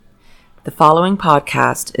The following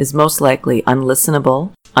podcast is most likely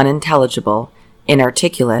unlistenable, unintelligible,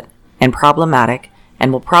 inarticulate, and problematic,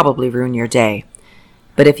 and will probably ruin your day.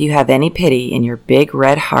 But if you have any pity in your big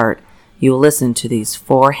red heart, you will listen to these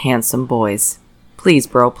four handsome boys. Please,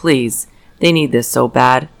 bro, please. They need this so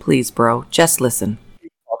bad. Please, bro, just listen.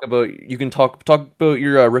 You can talk about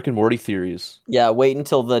your Rick and Morty theories. Yeah, wait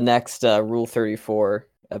until the next Rule 34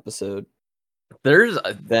 episode.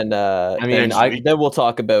 Then we'll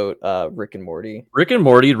talk about Rick and Morty. Rick and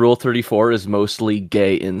Morty Rule 34 is mostly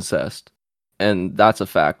gay incest, and that's a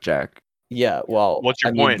fact, Jack. Yeah, well, what's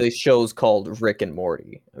your point? The show's called Rick and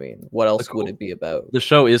Morty. I mean, what else would it be about? The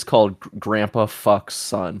show is called Grandpa Fuck's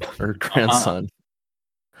Son or Grandson.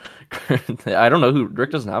 I don't know who Rick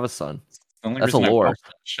doesn't have a son. That's a lore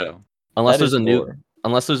show. Unless there's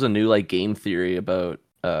a new like game theory about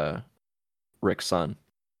Rick's son.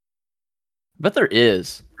 I bet there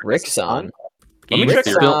is. Rick's son. Let me check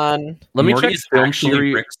film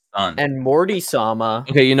theory. Rick's son. And Morty Sama.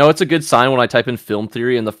 Okay, you know it's a good sign when I type in film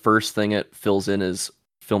theory and the first thing it fills in is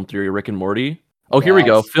film theory Rick and Morty. Oh, here we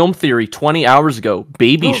go. Film theory 20 hours ago.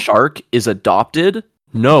 Baby Shark is adopted?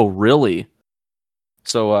 No, really.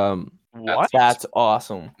 So what? That's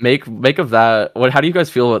awesome. Make of that. How do you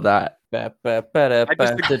guys feel about that? It's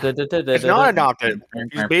not adopted.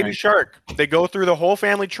 He's Baby Shark. They go through the whole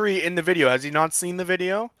family tree in the video. Has he not seen the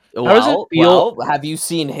video? Well, have you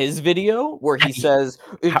seen his video where he says,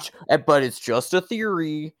 but it's just a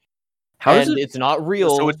theory, it's not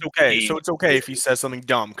real. So it's okay. So it's okay if he says something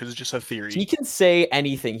dumb because it's just a theory. He can say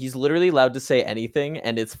anything. He's literally allowed to say anything,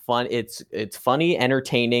 and it's fun. It's funny,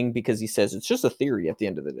 entertaining because he says it's just a theory at the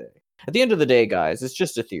end of the day. At the end of the day, guys, it's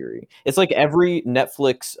just a theory. It's like every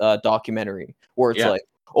Netflix documentary where it's like,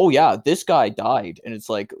 oh yeah, this guy died, and it's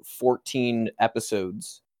like 14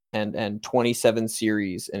 episodes and 27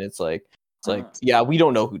 series, and it's like, yeah, we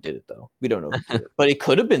don't know who did it though. We don't know who did it. But it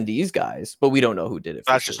could have been these guys, but we don't know who did it.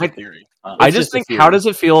 That's just a theory. I just think, how does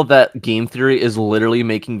it feel that game theory is literally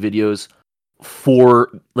making videos for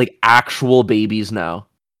like actual babies now?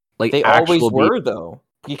 Like they always were though.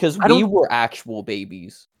 Because we were actual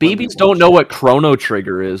babies. Babies don't know what Chrono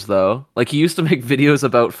Trigger is, though. Like, he used to make videos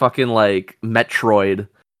about fucking, like, Metroid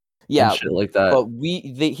and shit like that. But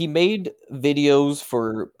he made videos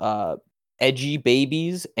for edgy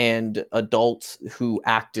babies and adults who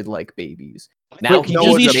acted like babies. Now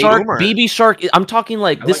Baby Shark, I'm talking,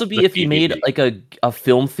 like, this would be if he made, like, a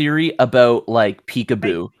film theory about, like,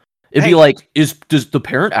 Peekaboo. It'd be like, does the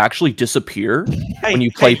parent actually disappear when you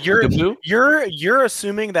play Peekaboo? You're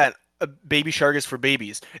assuming that Baby Shark is for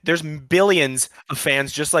babies. There's billions of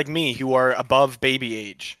fans just like me who are above baby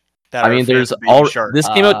age. This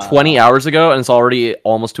came out 20 hours ago and it's already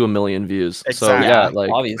almost to 1 million views. Exactly. So yeah, like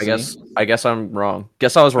obviously. I guess I'm wrong.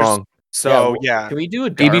 Guess I was wrong. So yeah. Can we do a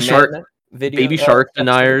Baby Shark video? Baby Shark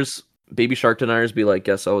deniers be like,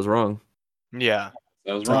 guess I was wrong. Yeah.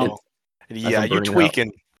 That was wrong. Yeah, you're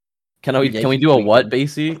tweaking. Can we do a what,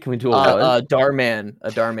 Basie? Can we do a what? A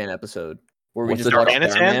Darman episode where we just watch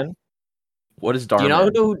Darman. What is Darman? Do you know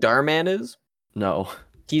who Darman is? No.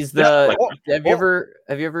 He's the. Have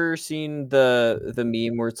you ever seen the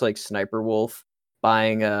meme where it's like Sniper Wolf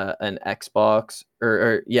buying an Xbox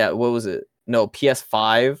or what was it? No,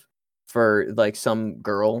 PS5 for like some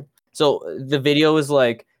girl. So the video is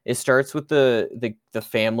like it starts with the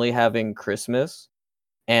family having Christmas.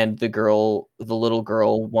 And the little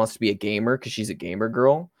girl wants to be a gamer because she's a gamer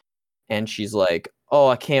girl. And she's like, oh,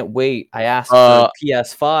 I can't wait. I asked for a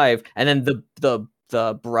PS5. And then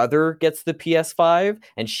the brother gets the PS5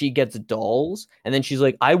 and she gets dolls. And then she's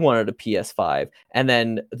like, I wanted a PS5. And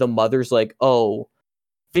then the mother's like, oh,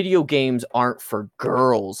 video games aren't for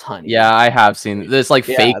girls, honey. Yeah, I have seen this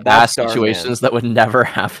fake ass situations that would never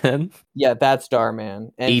happen. Yeah, that's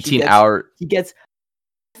Darman. And 18 hour. He gets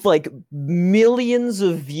like millions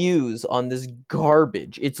of views on this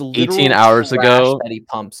garbage. It's literally 18 hours ago that he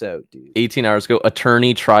pumps out, dude. 18 hours ago,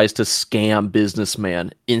 attorney tries to scam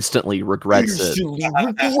businessman, instantly regrets it.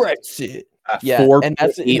 Yeah, and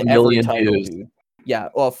that's 8 million views. Dude. Yeah,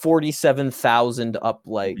 47,000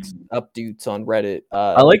 updates on Reddit.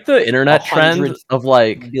 I like the internet trend of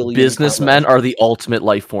like businessmen are the ultimate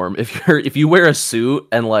life form. If you wear a suit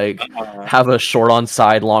and like have a short on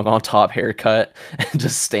side, long on top haircut and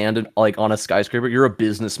just stand like on a skyscraper, you're a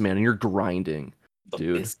businessman and you're grinding,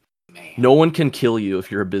 dude. No one can kill you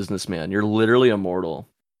if you're a businessman. You're literally immortal.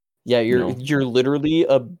 Yeah, you're literally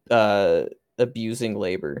abusing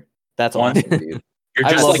labor. That's awesome, dude.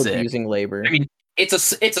 I love abusing labor. I mean, it's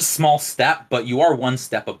a small step, but you are one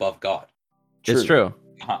step above God. It's true.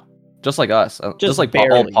 Just like us. Just like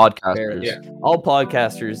barely, all podcasters. Barely. Yeah. All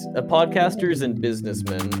podcasters and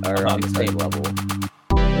businessmen are on the same level.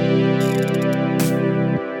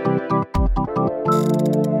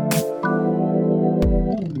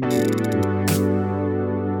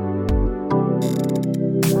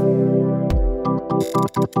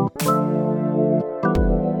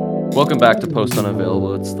 Welcome back to Post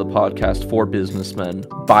Unavailable. It's the podcast for businessmen,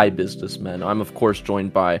 by businessmen. I'm, of course,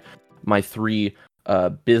 joined by my three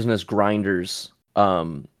business grinders,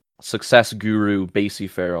 success guru, Basie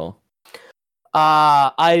Farrell.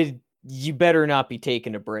 You better not be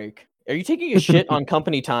taking a break. Are you taking a shit on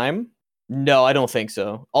company time? No, I don't think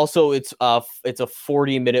so. Also, it's a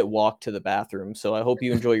 40-minute walk to the bathroom, so I hope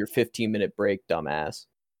you enjoy your 15-minute break, dumbass.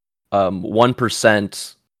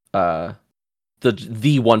 1%,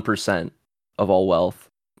 the 1% of all wealth,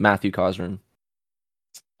 Matthew Cosrin.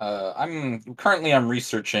 I'm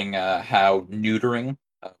researching how neutering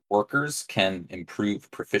workers can improve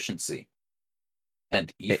proficiency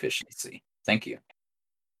and efficiency. Thank you.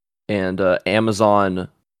 And Amazon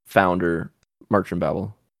founder, Merchant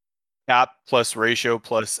Babel. Cap plus ratio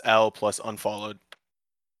plus L plus unfollowed.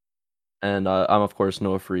 And I'm, of course,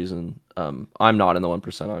 Noah Friesen. I'm not in the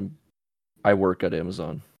 1%. I work at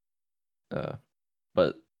Amazon.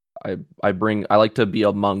 But I like to be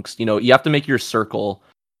amongst, you have to make your circle.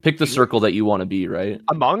 Pick the circle that you want to be, right?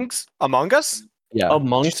 Among us? Yeah.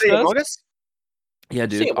 Amongst us? Yeah,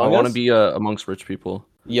 dude. I want to be amongst rich people.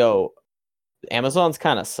 Yo, Amazon's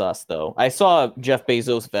kind of sus, though. I saw Jeff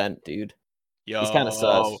Bezos vent, dude. He's kind of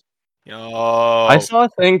sus. I saw a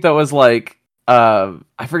thing that was like,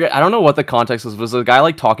 I forget. I don't know what the context was. Was a guy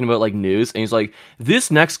like talking about like news, and he's like, "This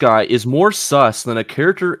next guy is more sus than a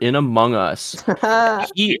character in Among Us."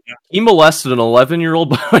 he molested an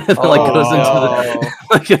 11-year-old boy that goes into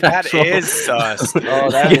the that is sus. Oh,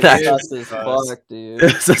 that is sus as fuck, dude.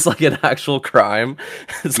 It's just like an actual crime.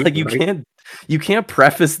 It's like you can't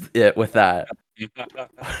preface it with that.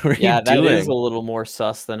 That is a little more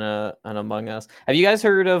sus than an Among Us. Have you guys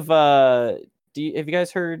heard of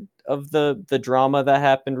the drama that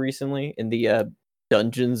happened recently in the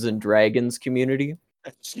Dungeons and Dragons community?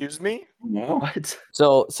 Excuse me? No. What?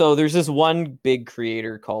 So there's this one big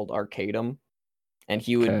creator called Arcadum, and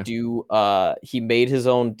he would do he made his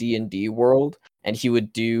own D&D world, and he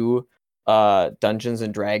would do Dungeons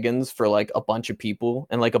and Dragons for like a bunch of people,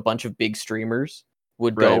 and like a bunch of big streamers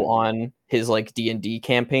would go on his like D&D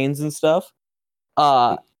campaigns and stuff.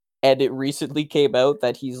 And it recently came out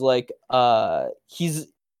that he's like he's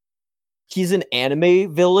an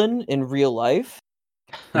anime villain in real life.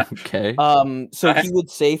 Okay. So he would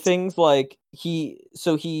say things like he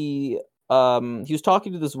was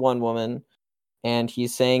talking to this one woman, and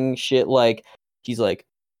he's saying shit like, he's like,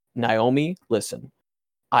 "Naomi, listen,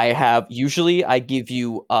 I give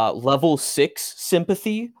you level 6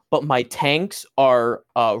 sympathy, but my tanks are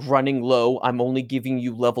running low. I'm only giving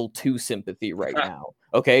you level 2 sympathy right now."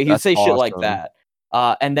 Okay, he'd say shit like that.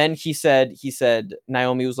 And then he said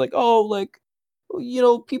Naomi was like, "Oh, like,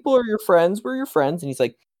 people are your friends. We're your friends." And he's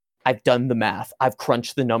like, "I've done the math. I've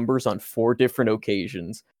crunched the numbers on 4 different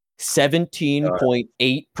occasions.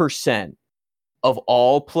 17.8% of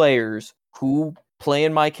all players who play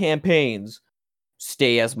in my campaigns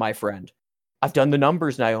stay as my friend. I've done the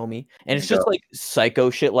numbers, Naomi." And it's just like psycho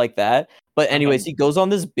shit like that. But anyways, he goes on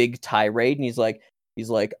this big tirade, and he's like,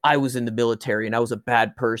 "I was in the military, and I was a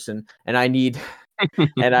bad person, and I need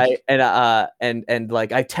and I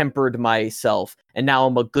tempered myself, and now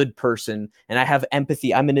I'm a good person, and I have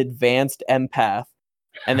empathy. I'm an advanced empath."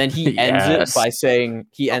 And then he ends it by saying,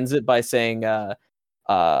 he's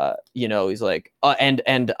like,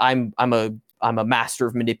 and I'm a master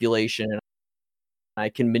of manipulation, and I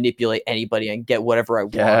can manipulate anybody and get whatever I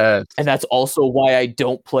want. And that's also why I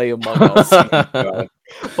don't play Among Us.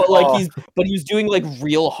 But he's doing like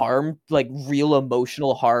real harm, like real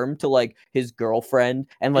emotional harm to like his girlfriend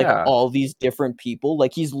and like all these different people.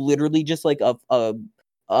 Like he's literally just like a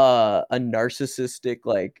narcissistic,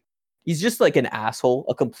 like he's just like an asshole,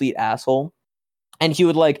 a complete asshole. And he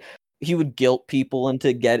would guilt people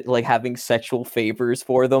into having sexual favors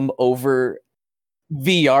for them over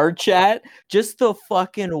VR chat. Just the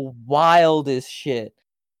fucking wildest shit.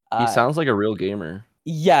 He sounds like a real gamer.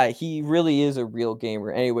 Yeah, he really is a real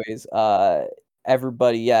gamer. Anyways,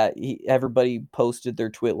 everybody posted their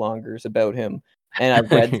twitlongers about him, and I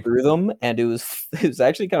read through them, and it was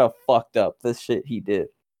actually kind of fucked up, the shit he did.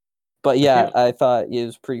 But yeah, I thought it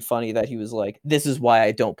was pretty funny that he was like, "This is why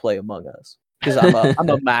I don't play Among Us, because I'm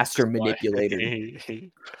a master manipulator."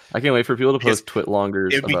 I can't wait for people to post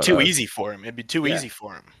twitlongers. It'd be too easy for him. It'd be too easy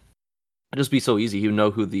for him. It'd just be so easy. He'd know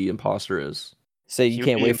who the imposter is. So you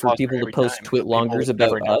can't wait for people to post twitlongers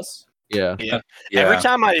about us? Yeah.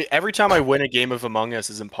 Every time I win a game of Among Us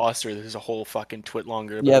as imposter, there's a whole fucking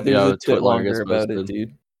twitlonger. Yeah, there's a twitlonger about it,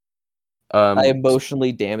 dude. I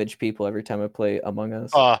emotionally damage people every time I play Among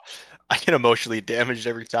Us. I get emotionally damaged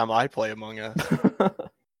every time I play Among Us.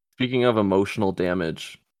 Speaking of emotional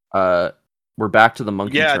damage, we're back to the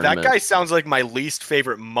monkey tournament. That guy sounds like my least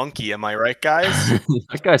favorite monkey. Am I right, guys?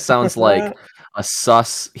 That guy sounds like a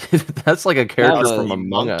sus. That's like a character from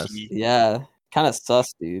Among Us. Yeah, kind of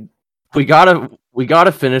sus, dude. We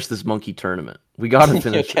gotta finish this monkey tournament. We gotta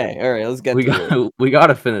finish okay, it. All right, let's get we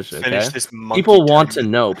gotta finish it. Finish okay? this monkey People want tournament.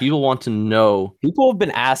 to know. People want to know. People have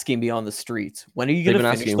been asking me on the streets, when are you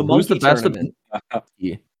gonna finish the monkey tournament?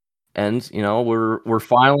 And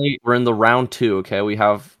we're in the round 2. Okay, we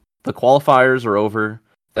have the qualifiers are over.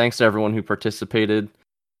 Thanks to everyone who participated.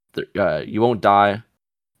 You won't die,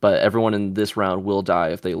 but everyone in this round will die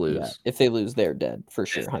if they lose. Yeah, if they lose, they're dead for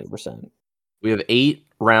sure, 100%. We have 8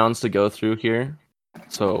 rounds to go through here,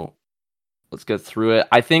 so let's get through it.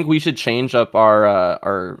 I think we should change up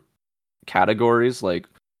our categories, like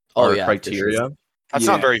our criteria. Sure. That's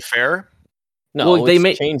not very fair. No, well, they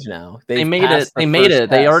made change now. They made it.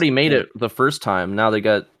 They already made it the first time. Now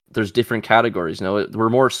there's different categories. There's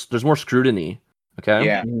more scrutiny. Okay.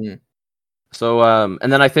 Yeah. Mm-hmm. So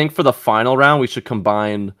and then I think for the final round we should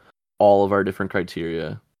combine all of our different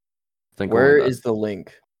criteria. Where is the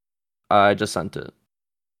link? I just sent it.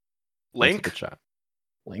 Link? The chat.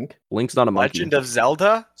 Link? Link's not a monkey. Legend of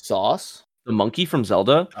Zelda? Sauce? The monkey from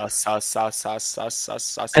Zelda?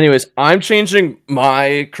 Sauce. Anyways, I'm changing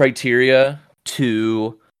my criteria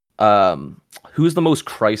to who's the most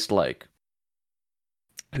Christ-like?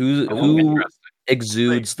 Who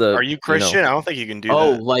exudes the... Are you Christian? I don't think you can do that.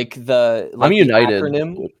 Oh, like I'm United.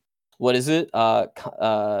 Acronym? What is it?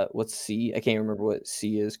 What's C? I can't remember what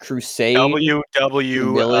C is. Crusade. WWD.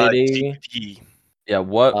 Yeah.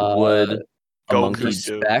 What would a monkey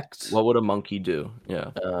respect? What would a monkey do? Yeah.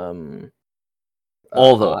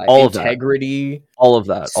 All of integrity, that. All of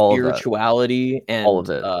that. Spirituality, and all of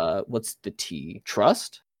it. What's the T?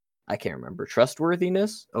 Trust? I can't remember.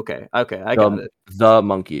 Trustworthiness. Okay. I got it. The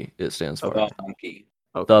monkey. It stands for the monkey.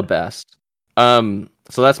 Okay. The best. So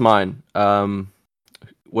that's mine.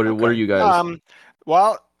 What are you guys?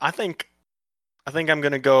 Well, I think I'm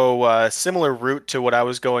gonna go similar route to what I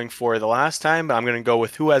was going for the last time, but I'm gonna go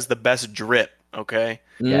with who has the best drip. Okay,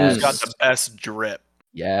 yes. Who's got the best drip?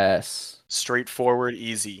 Yes, straightforward,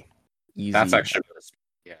 easy. That's actually,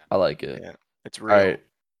 I like it. Yeah, it's real. All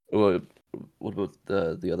right. What about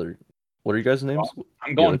the other? What are you guys' names? Well,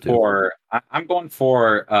 I'm going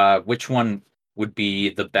for which one would be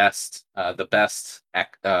the best like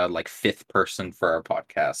 5th person for our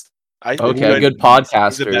podcast. A good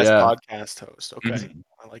podcaster. The best podcast host. Okay,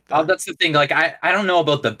 I like that. That's the thing. Like, I don't know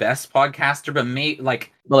about the best podcaster, but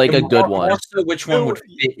like a good one. More so, which one would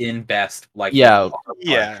fit in best? Like, yeah,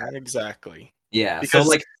 exactly. Yeah,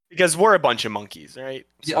 because we're a bunch of monkeys, right?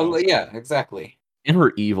 So, yeah, exactly. And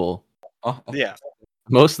we're evil. Yeah.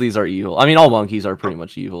 Most of these are evil. I mean, all monkeys are pretty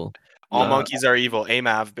much evil. All monkeys are evil.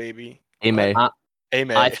 AMAV, baby. AMA.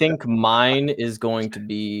 I think mine is going to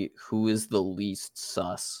be who is the least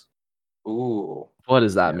sus. Ooh. What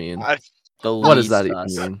does that mean? What does that even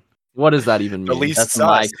mean? What does that even mean? The least That's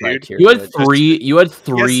sus, my dude. criteria. You had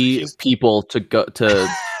three people to go to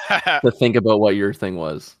think about what your thing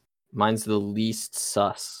was. Mine's the least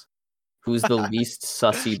sus. Who's the least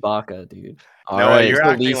sussy baka, dude? You're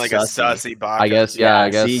acting like a sussy baka. I guess,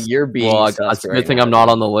 I guess. See, you're being it's a good thing I'm not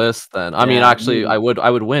on the list then. I mean, actually, I would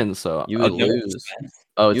win, so... You would lose.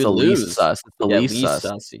 Oh, it's the least sus. It's the least sus.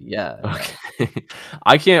 Sussy. Yeah. Okay.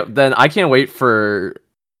 I can't wait for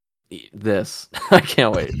this. I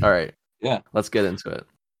can't wait. All right. Yeah. Let's get into it.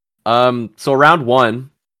 So round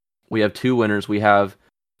 1, we have 2 winners. We have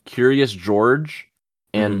Curious George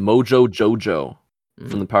and Mojo Jojo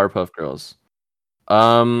from the Powerpuff Girls.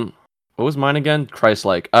 What was mine again?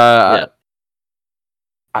 Christ-like. I've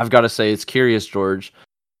got to say it's Curious George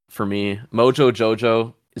for me. Mojo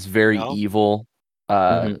Jojo is very evil.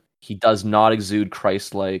 He does not exude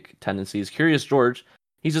Christ-like tendencies. Curious George,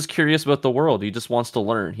 he's just curious about the world. He just wants to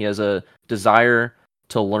learn. He has a desire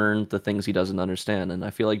to learn the things he doesn't understand. And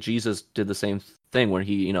I feel like Jesus did the same thing where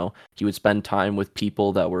he would spend time with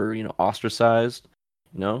people that were, ostracized,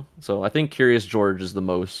 So I think Curious George is the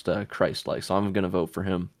most Christ-like. So I'm going to vote for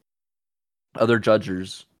him. Other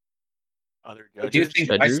judges. Do you think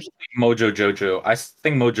Mojo Jojo? I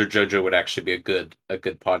think Mojo Jojo would actually be a good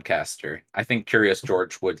podcaster. I think Curious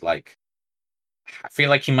George would I feel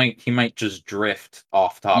like he might just drift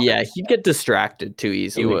off topic. Yeah, he'd get distracted too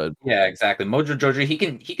easily. He would. Yeah, exactly. Mojo Jojo,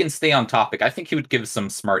 he can stay on topic. I think he would give some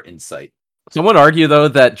smart insight. Someone argue though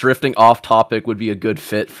that drifting off topic would be a good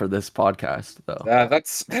fit for this podcast, though.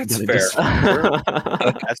 That's fair.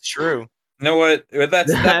 That's true. You know what?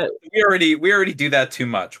 We already do that too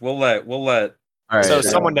much. We'll let. All right, So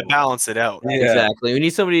someone to balance it out. Yeah. Exactly. We need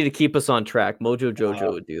somebody to keep us on track. Mojo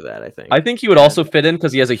Jojo would do that, I think. I think he would also fit in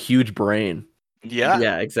because he has a huge brain. Yeah.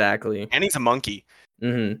 Yeah, exactly. And he's a monkey.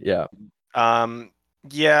 Mm-hmm. Yeah.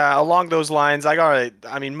 Yeah, along those lines, Mojo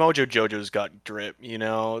Jojo's got drip, you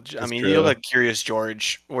know. I mean, you look like Curious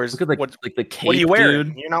George. Where's Look at the cape, what are you wearing?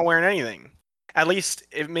 dude. You're not wearing anything. At least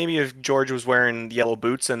if George was wearing the yellow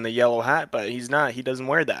boots and the yellow hat, but he's not. He doesn't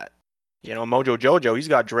wear that. You know, Mojo Jojo, he's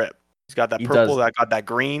got drip. He's got that purple, got that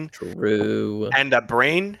green. True. And that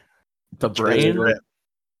brain. The brain. Drip.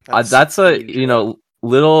 That's Little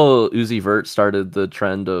Uzi Vert started the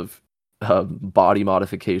trend of body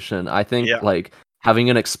modification. I think like having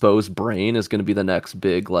an exposed brain is going to be the next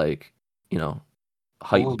big hype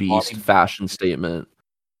beast fashion statement.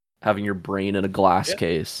 Having your brain in a glass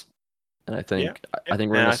case, and I think we're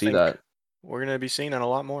going to see that. We're going to be seeing that a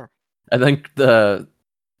lot more. I think the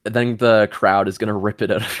crowd is going to rip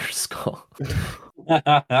it out of your skull.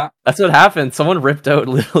 That's what happened. Someone ripped out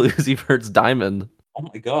Little Uzi Vert's diamond. Oh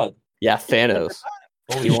my god. Yeah, Thanos.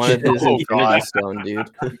 He wanted his Infinity Stone, dude.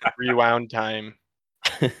 Rewound time.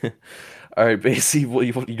 All right,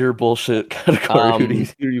 Basie, your bullshit category.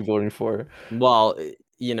 Who are you voting for? Well,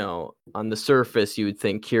 on the surface, you would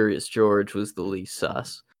think Curious George was the least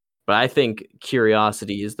sus. But I think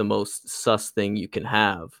curiosity is the most sus thing you can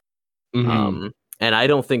have. Mm-hmm. And I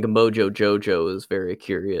don't think Mojo Jojo is very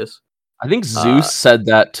curious. I think Zeus said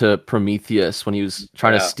that to Prometheus when he was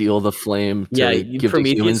trying to steal the flame to give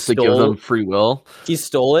Prometheus to humans to give them free will. He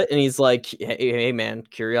stole it, and he's like, hey man,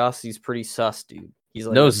 curiosity's pretty sus, dude. He's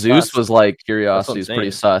like, no, Zeus was like, curiosity's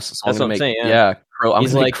pretty sus. So that's what I'm saying. Yeah, I'm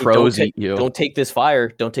gonna make crows eat you. Don't take this fire.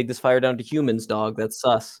 Don't take this fire down to humans, dog. That's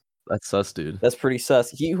sus. That's sus, dude. That's pretty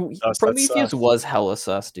sus. Prometheus was hella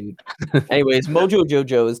sus, dude. Anyways, Mojo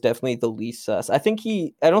Jojo is definitely the least sus. I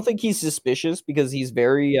don't think he's suspicious because he's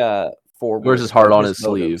very forward. Wears his heart on his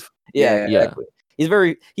sleeve. Yeah, exactly. He's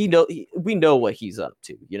very we know what he's up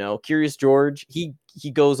to, you know. Curious George, he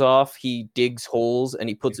goes off, he digs holes and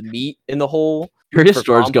he puts meat in the hole. Curious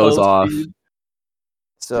George goes off. Dude.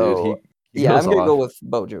 So he I'm gonna go with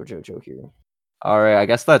Mojo Jojo here. All right, I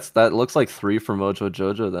guess that looks like 3 for Mojo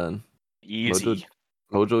Jojo then. Easy.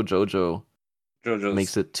 Mojo Jojo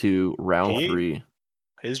makes it to round 3.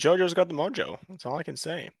 His Jojo's got the mojo. That's all I can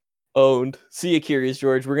say. Owned. See you, Curious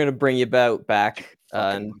George. We're gonna bring you back.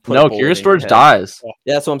 Curious George dies.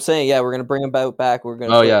 Yeah, that's what I'm saying. Yeah, we're gonna bring him back. We're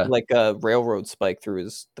gonna put like a railroad spike through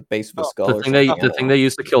the base of his skull. The thing they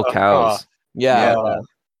used to kill cows.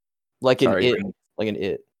 Like an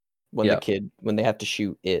it. When they have to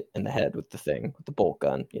shoot it in the head with the bolt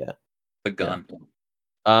gun. Yeah. The gun.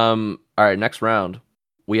 All right, next round.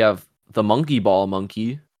 We have the monkey ball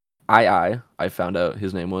monkey. I found out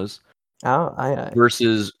his name was.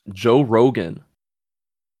 Versus Joe Rogan,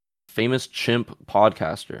 famous chimp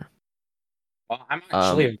podcaster. Well, I'm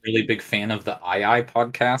actually a really big fan of the II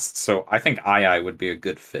podcast, so I think II would be a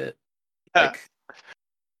good fit. Like,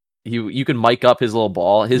 you can mic up his little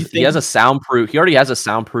ball. He has a soundproof. He already has a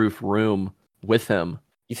soundproof room with him.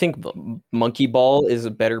 You think Monkey Ball is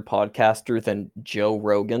a better podcaster than Joe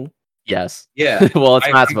Rogan? Yes. Yeah. Well,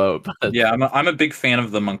 it's Matt's vote. But... Yeah, I'm a big fan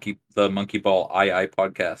of the Monkey Ball II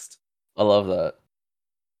podcast. I love that.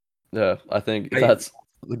 Yeah, I think that's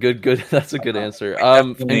a good. That's a good answer.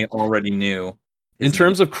 Definitely already knew. In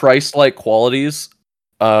terms of Christ-like qualities,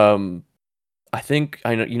 I think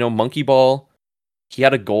I know. You know, Monkey Ball, he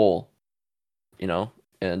had a goal. You know,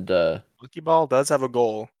 and Monkey Ball does have a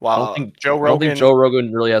goal. Wow. I don't think Joe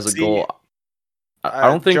Rogan really has a goal. I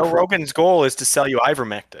don't think Joe Rogan's goal is to sell you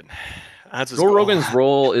ivermectin. That's Joe Rogan's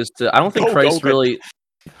role is to. I don't think Christ really.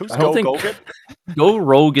 Who's Rogan? Joe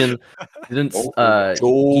Rogan didn't.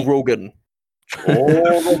 Joe Rogan.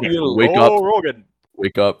 Wake up! Rogan.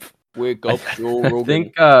 Wake up! Wake up, Joe Rogan. I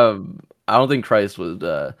think. I don't think Christ would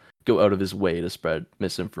go out of his way to spread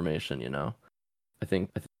misinformation. You know. I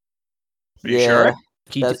think. Sure?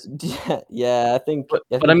 I think. But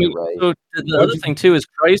I mean, right. So the other thing too is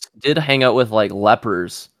Christ did hang out with like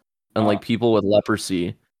lepers and like people with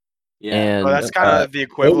leprosy. Yeah, and that's kind of the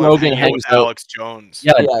equivalent of hangs out Alex Jones.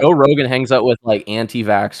 Yeah, Joe Rogan hangs out with like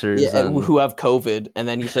anti-vaxxers who have COVID, and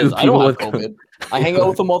then he says, "I don't have COVID. I hang out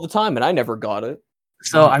with them all the time, and I never got it."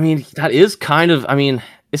 So I mean, that is kind of. I mean,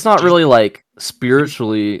 it's not really like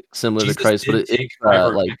spiritually similar to Christ, but it's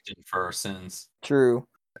like for our sins. True.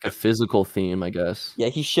 Like a physical theme, I guess. Yeah,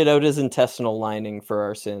 he shit out his intestinal lining for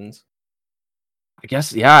our sins. I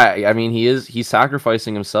guess, yeah. I mean, he's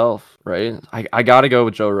sacrificing himself, right? I gotta go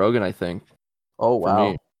with Joe Rogan, I think. Oh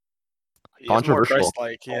wow, controversial.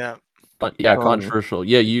 Like, yeah. But yeah, controversial.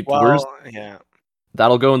 Yeah, yeah.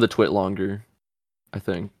 That'll go in the twit longer, I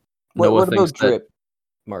think. What about drip,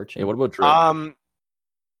 Marching? Yeah, what about drip?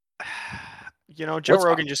 Joe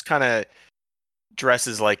Rogan just kind of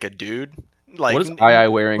dresses like a dude. Like, what is II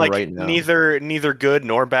wearing like, right now? Neither good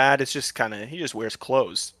nor bad. It's just kind of he just wears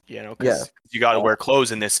clothes, because you got to wear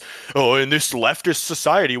clothes in this leftist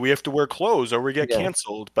society. We have to wear clothes or we get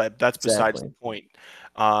canceled. But that's besides the point.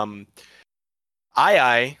 II,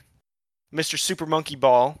 Mr. Super Monkey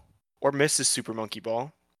Ball or Mrs. Super Monkey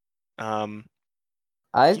Ball.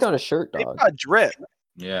 I's got a shirt, dog. He's got drip.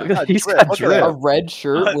 Yeah, he's got drip. A red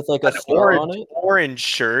shirt with like a star on it. Orange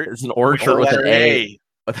shirt. It's an orange shirt with an A.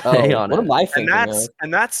 With an A on what it. am I thinking?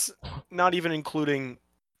 And that's not even including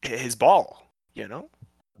his ball.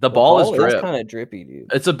 The ball is drip. It's kind of drippy,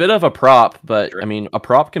 dude. It's a bit of a prop, but I mean, a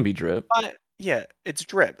prop can be drip. Yeah, it's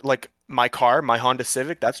drip. Like my car, my Honda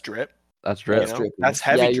Civic, that's drip. That's drip. That's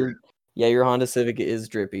heavy drip. Your Honda Civic is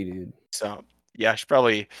drippy, dude. So yeah, I should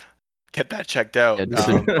probably get that checked out.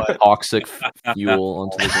 But toxic fuel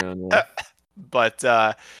onto the ground. Yeah. But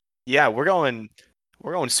yeah, we're going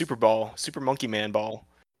Super Monkey Man Ball.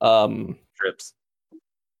 Drips.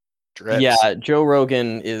 Yeah, Joe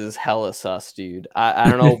Rogan is hella sus, dude. I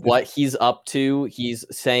don't know what he's up to. He's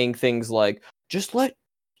saying things like,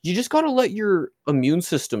 you just gotta let your immune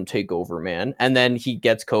system take over, man. And then he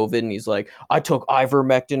gets COVID and he's like, I took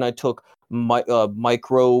ivermectin, I took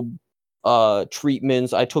microbe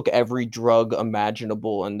treatments, I took every drug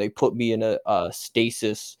imaginable, and they put me in a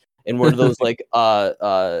stasis in one of those like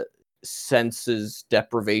senses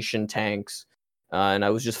deprivation tanks. And I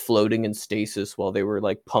was just floating in stasis while they were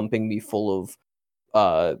like pumping me full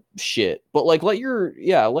of shit. But like let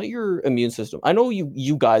your immune system. I know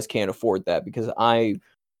you guys can't afford that because I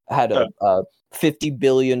had a $50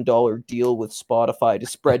 billion deal with Spotify to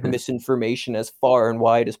spread misinformation as far and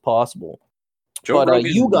wide as possible. But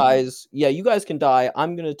you guys can die.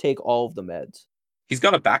 I'm gonna take all of the meds. He's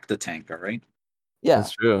got a Bacta tank, all right? Yeah,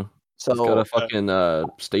 that's true. So he's got a fucking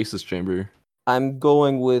stasis chamber. I'm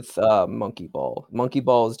going with Monkey Ball. Monkey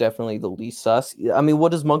Ball is definitely the least sus. I mean,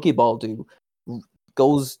 what does Monkey Ball do?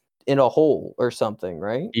 Goes in a hole or something,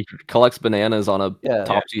 right? He collects bananas on a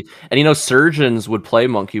topsy. And surgeons would play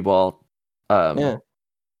Monkey Ball.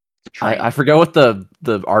 I forget what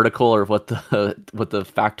the article or what the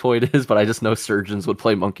factoid is, but I just know surgeons would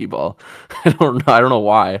play Monkey Ball. I don't know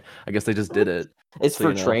why. I guess they just did it. It's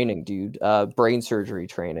for training, dude. Brain surgery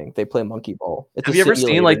training. They play Monkey Ball. Have you ever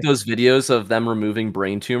seen like those videos of them removing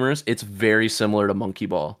brain tumors? It's very similar to Monkey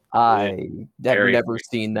Ball. I have never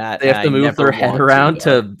seen that. They have to move their head around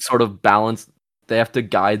to sort of balance. They have to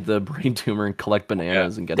guide the brain tumor and collect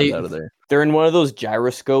bananas and get it out of there. They're in one of those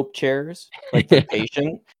gyroscope chairs, like the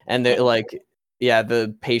patient, and they're like,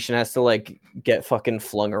 the patient has to like get fucking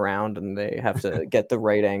flung around, and they have to get the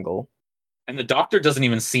right angle. And the doctor doesn't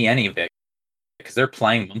even see any of it because they're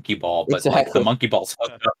playing Monkey Ball, but like the Monkey Ball's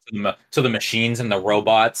hooked up to the machines and the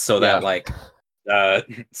robots, so that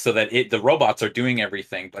the robots are doing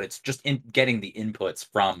everything, but it's just getting the inputs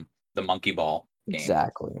from the Monkey Ball game.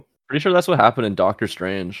 Exactly. Pretty sure that's what happened in Doctor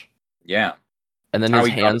Strange. Yeah. And then his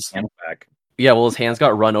hands back. Yeah, well, his hands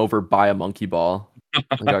got run over by a monkey ball.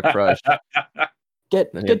 He got crushed.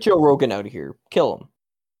 Get Joe Rogan out of here. Kill him.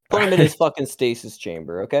 Put him in his fucking stasis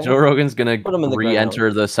chamber, okay? Joe Rogan's gonna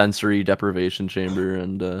re-enter the sensory deprivation chamber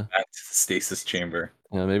and back to the stasis chamber.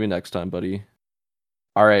 Yeah, maybe next time, buddy.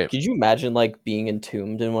 All right. Could you imagine like being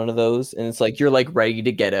entombed in one of those, and it's like you're like ready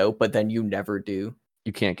to get out, but then you never do.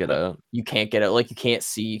 You can't get out. You can't get out. Like you can't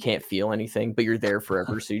see, you can't feel anything, but you're there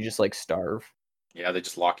forever, so you just like starve. Yeah, they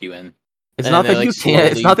just lock you in. It's not that you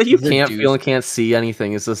can't. It's not that you can't feel and can't see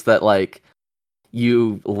anything. It's just that like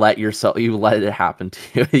you let it happen to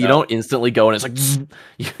you. You don't instantly go and it's like zzz,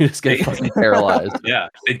 you just get fucking paralyzed. Yeah,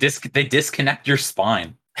 they disconnect your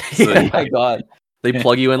spine. So oh my god, they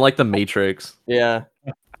plug you in like the Matrix. Yeah.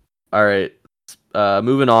 All right.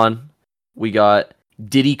 Moving on, we got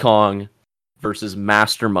Diddy Kong versus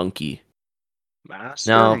Master Monkey.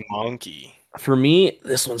 Monkey. For me,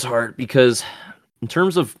 this one's hard because in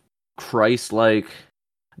terms of Christ, like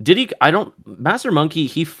Master Monkey,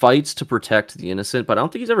 he fights to protect the innocent, but I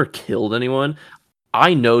don't think he's ever killed anyone.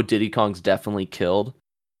 I know Diddy Kong's definitely killed.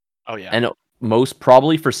 Oh yeah. And most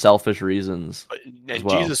probably for selfish reasons. But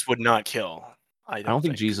Jesus would not kill. I don't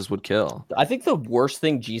think Jesus would kill. I think the worst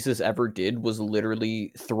thing Jesus ever did was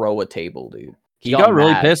literally throw a table, dude. He got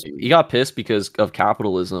really pissed. Dude. He got pissed because of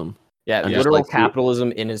capitalism. Yeah, literal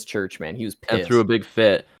capitalism in his church, man. He was pissed. And threw a big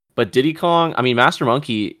fit. But Diddy Kong, I mean, Master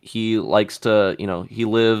Monkey, he likes to, he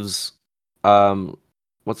lives,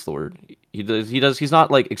 what's the word? He's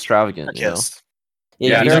not like extravagant, Yes.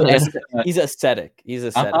 Yeah, he's aesthetic. He's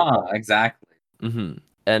aesthetic. Exactly. Mm-hmm.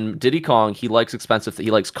 And Diddy Kong, he likes expensive.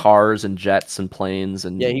 He likes cars and jets and planes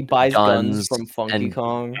and he buys guns from Funky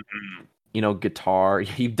Kong. Guitar.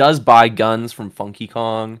 He does buy guns from Funky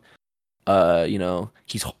Kong.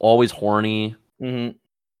 He's always horny.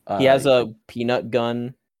 Mm-hmm. He has a peanut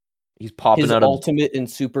gun. He's popping His out ultimate in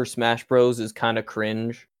Super Smash Bros is kind of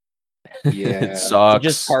cringe. Yeah, it sucks. He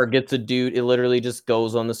just targets a dude. It literally just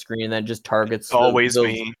goes on the screen and then just targets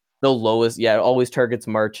me. The lowest, it always targets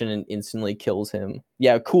Marchand and instantly kills him.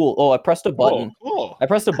 Yeah, cool. Oh, I pressed a button. Cool. I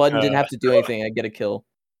pressed a button, didn't have to do anything. I get a kill.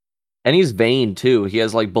 And he's vain too. He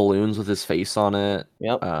has like balloons with his face on it.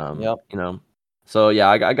 Yep. So yeah,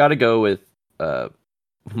 I gotta go with I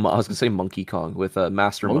was gonna say Monkey Kong with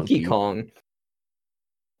Master Monkey Kong.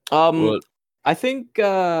 I think.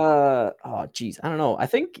 I don't know. I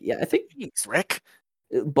think Rick.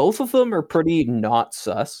 Both of them are pretty not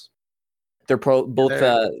sus. They're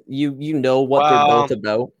both. You know what they're both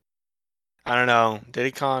about. I don't know.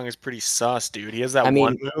 Diddy Kong is pretty sus, dude. He has that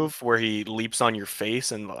one move where he leaps on your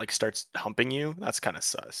face and like starts humping you. That's kind of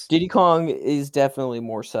sus. Diddy Kong is definitely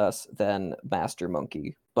more sus than Master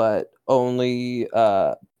Monkey, but only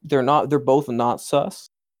they're both not sus,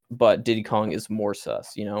 but Diddy Kong is more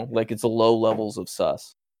sus, like it's low levels of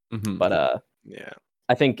sus. Mm-hmm. But yeah.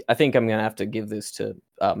 I think I'm gonna have to give this to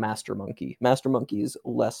Master Monkey. Master Monkey is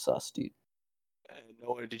less sus, dude.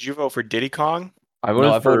 Noah, did you vote for Diddy Kong? I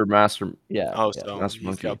voted for Master. Yeah. Oh, so Master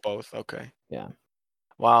Monkey. Got both. Okay. Yeah.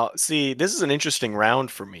 Well, see, this is an interesting round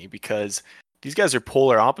for me because these guys are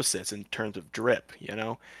polar opposites in terms of drip.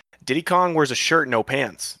 Diddy Kong wears a shirt, no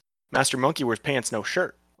pants. Master Monkey wears pants, no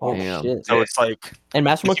shirt. Oh shit! So it's like, and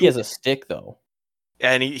Master Monkey has a stick though.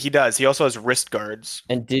 And he does. He also has wrist guards.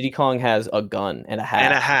 And Diddy Kong has a gun and a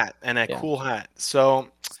hat. And a cool hat. So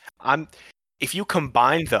if you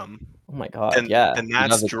combine them, oh my god, then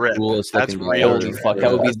that's drip. That's real. Holy fuck,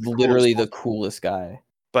 that would be literally the coolest guy.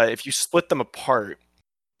 But if you split them apart,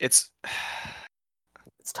 it's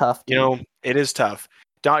tough. Dude. It is tough.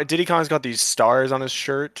 Diddy Kong's got these stars on his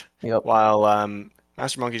shirt, while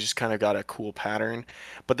Master Monkey's just kind of got a cool pattern.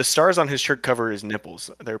 But the stars on his shirt cover his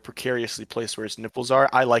nipples. They're precariously placed where his nipples are.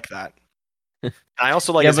 I like that. I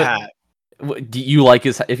also like his hat. Do you like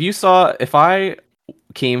his? If I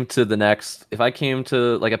came to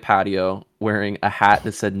like a patio wearing a hat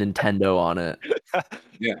that said Nintendo on it,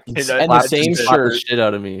 and the same shirt, shit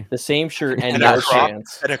out of me, the same shirt, and no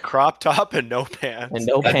chance, and a crop top and no pants,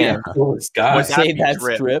 Would say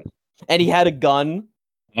that's drip. And he had a gun.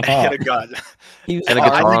 He had a gun. He was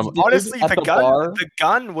honestly, the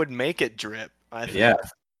gun would make it drip. I think. Yeah.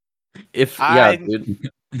 Dude.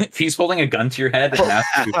 If he's holding a gun to your head,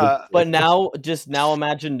 but now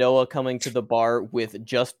imagine Noah coming to the bar with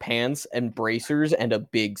just pants and bracers and a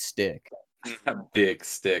big stick. A big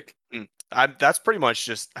stick. That's pretty much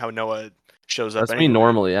just how Noah shows up. That's me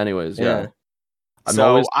normally, anyways. Yeah.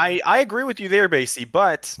 I agree with you there, Basie,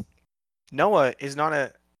 but Noah is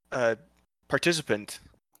not a participant.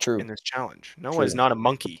 True. In this challenge. Noah is not a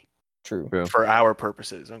monkey. True. For our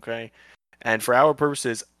purposes, okay? And for our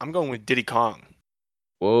purposes, I'm going with Diddy Kong.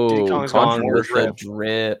 Whoa, Diddy Kong's going with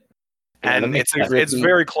drip. And it's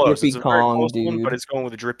very close. It's a very close one, but it's going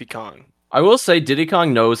with a drippy Kong. I will say Diddy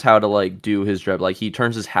Kong knows how to like do his drip. Like he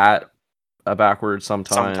turns his hat backwards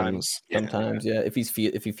sometimes. Sometimes, yeah. If he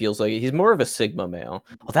feels like it. He's more of a Sigma male.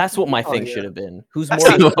 Well, that's what my thing should have been. Who's more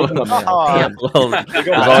of a Sigma male? Damn.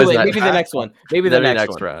 Maybe the next one. Maybe the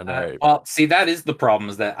next round. All right. Well, see, that is the problem.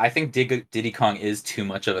 Is that I think Diddy Kong is too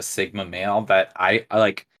much of a Sigma male. That I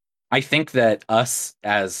like. I think that us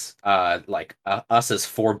as us as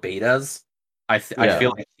four betas, I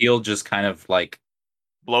feel like he'll just kind of like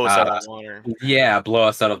blow us out of the water. Yeah, blow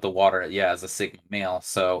us out of the water. Yeah, as a Sigma male.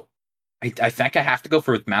 So I think I have to go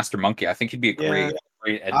for Master Monkey. I think he'd be a great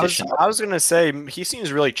addition. I was gonna say he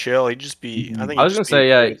seems really chill. He'd just be. I was gonna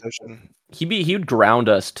say he would ground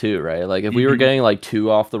us too, right? Like if we were getting like too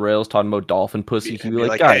off the rails talking about dolphin pussy, he'd be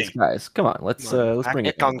like, guys, come on, let's bring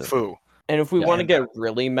it kung fu. And if we want to get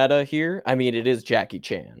really meta here, I mean, it is Jackie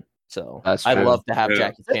Chan. So I'd love to have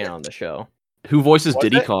Jackie Chan on the show. Who voices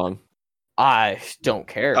Diddy Kong? I don't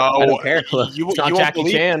care. I don't care. It's not Jackie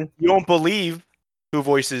Chan. You won't believe who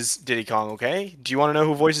voices Diddy Kong, okay? Do you want to know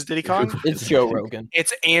who voices Diddy Kong? It's Joe Rogan.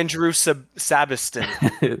 It's Andrew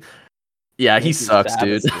Sabiston. Yeah, he sucks,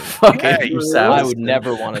 dude. Fuck Andrew Savage. I would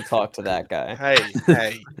never want to talk to that guy.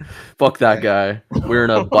 Hey. Fuck that guy. Wearing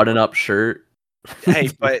a button-up shirt. Hey,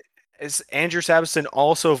 but as Andrew Sabiston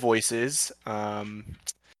also voices, let me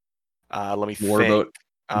more think.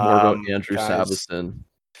 About Andrew Sabiston.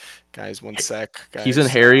 Guys, one sec. Guys. He's in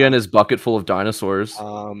Harry and his bucket full of dinosaurs.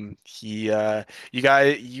 You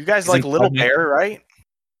guys like Little Bear, right?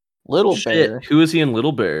 Little Bear. Who is he in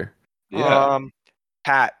Little Bear? Yeah.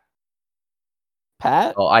 Pat.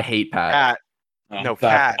 Oh, I hate Pat. No,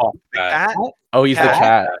 Cat. Pat. Oh, he's the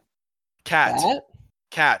cat.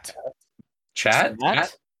 Cat. Chat.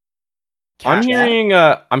 I'm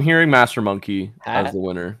hearing Master Monkey as the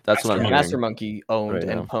winner. That's what I'm hearing. Master Monkey owned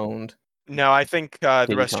and pwned. No, I think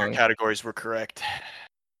the rest of your categories were correct.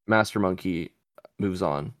 Master Monkey moves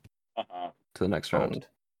on to the next round.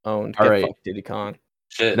 Owned. All right. Diddy Kong.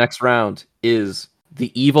 Shit. Next round is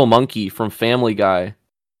the evil monkey from Family Guy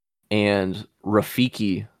and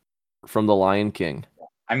Rafiki from The Lion King.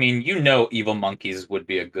 I mean, Evil Monkeys would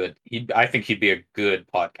be I think he'd be a good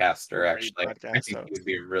podcaster, actually. I think he would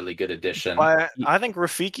be a really good addition. But I think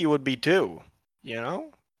Rafiki would be too,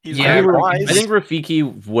 He's I think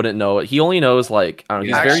Rafiki wouldn't know it. He only knows he's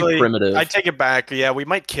very primitive. I take it back. Yeah, we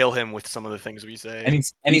might kill him with some of the things we say.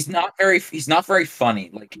 And he's not very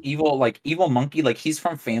funny. Evil Monkey, he's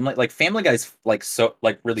from Family. Family Guy's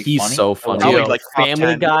really he's funny. So funny.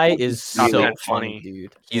 Family Guy is so funny,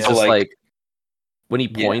 dude. He's just when he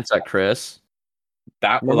points at Chris.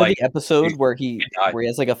 That remember the episode where he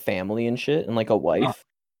has a family and shit and a wife.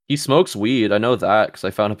 He smokes weed. I know that because I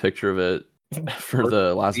found a picture of it for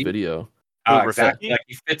the last video. Exactly.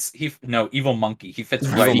 Evil Monkey. He fits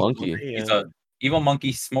right. Evil Monkey. He's a evil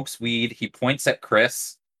monkey. Smokes weed. He points at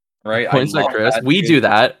Chris. Right. Points at Chris. We do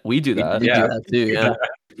that. We do that. We do that too. Yeah.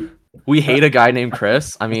 We hate a guy named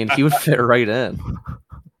Chris. I mean, he would fit right in.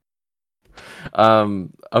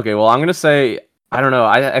 Okay. Well, I'm gonna say I don't know.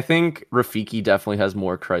 I think Rafiki definitely has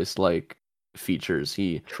more Christ-like features.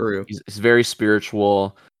 He's very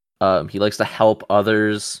spiritual. He likes to help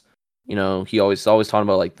others. He always talking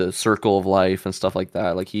about the circle of life and stuff like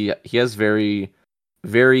that. He has very,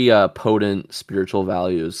 very potent spiritual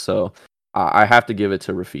values. So I have to give it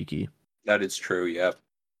to Rafiki. That is true. Yeah.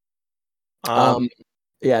 You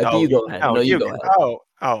go ahead. You go ahead. Oh,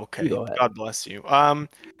 okay. God bless you.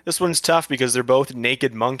 This one's tough because they're both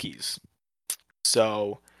naked monkeys.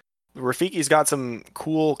 So Rafiki's got some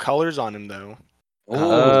cool colors on him though.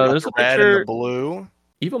 There's a red and the blue.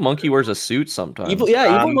 Evil Monkey wears a suit sometimes. Evil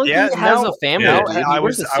Monkey has a family. I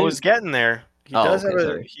was getting there.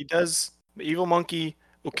 Evil Monkey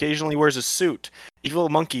occasionally wears a suit. Evil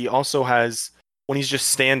Monkey also has when he's just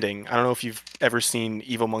standing. I don't know if you've ever seen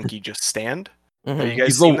Evil Monkey just stand. Have you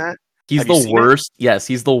guys seen that? He's the worst. Yes,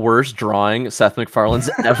 he's the worst drawing Seth MacFarlane's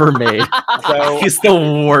ever made. He's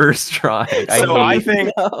the worst drawing.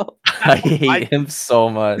 I hate him so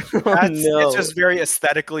much. It's just very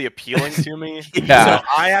aesthetically appealing to me. Yeah. So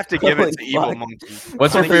I have to give it to Evil Monkey.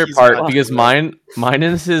 What's your favorite part? Because mine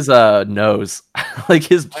is his nose.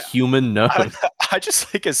 His human nose. I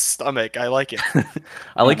just like his stomach. I like it.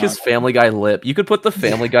 I like his Family Guy lip. You could put the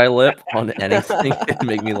Family Guy lip on anything and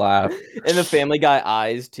make me laugh. And the Family Guy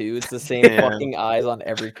eyes too. It's the same fucking eyes on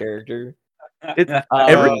every character.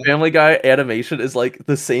 Every Family Guy animation is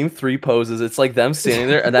the same three poses. It's them standing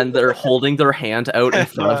there and then they're holding their hand out in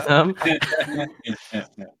front of them.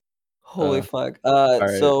 Holy fuck.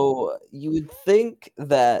 Right. So you would think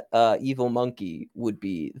that Evil Monkey would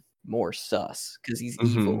be more sus because he's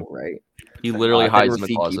evil, right? He literally hides in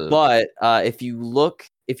the closet. But if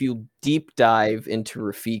you deep dive into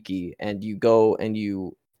Rafiki and you go and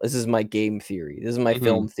this is my game theory. This is my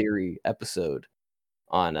film theory episode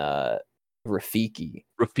on Rafiki.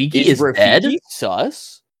 Rafiki is dead?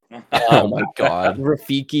 Sus? Oh my god.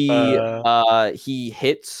 Rafiki he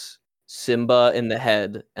hits Simba in the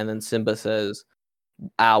head and then Simba says,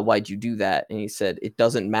 "Ow, why'd you do that?" And he said, "It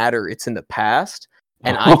doesn't matter, it's in the past."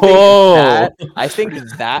 And I think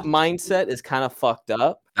that mindset is kind of fucked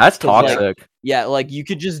up. That's toxic. You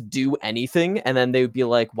could just do anything, and then they would be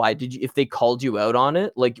like, "Why did you?" If they called you out on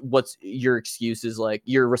it, what's your excuse? Is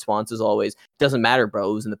your response is always, "Doesn't matter, bro.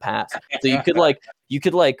 It was in the past." So you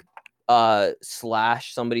could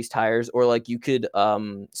slash somebody's tires, or you could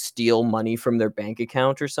steal money from their bank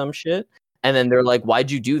account or some shit, and then they're like, "Why'd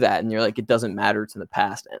you do that?" And you're like, "It doesn't matter. It's in the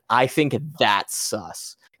past." And I think that's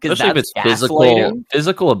sus. Especially if it's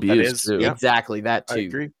physical abuse too. Exactly, that too. I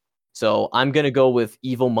agree. So I'm gonna go with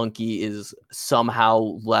Evil Monkey is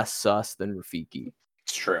somehow less sus than Rafiki.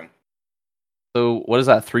 It's true. So what is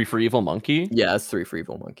that? 3 for Evil Monkey? Yeah, it's 3 for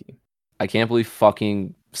Evil Monkey. I can't believe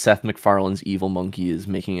fucking Seth MacFarlane's Evil Monkey is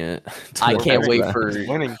making it. I can't wait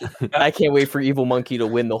for Evil Monkey to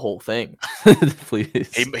win the whole thing.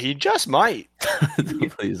 Please. He just might.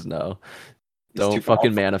 Please no. Don't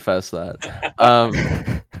fucking manifest that. All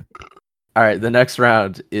right, the next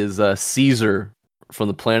round is Caesar from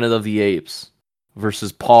the Planet of the Apes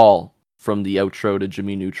versus Paul from the outro to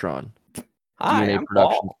Jimmy Neutron. Hi, DNA I'm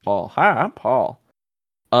Productions. Paul. Hi, I'm Paul.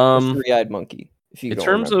 The three-eyed monkey. In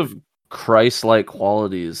terms of Christ-like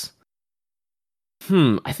qualities,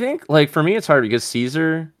 I think like for me it's hard because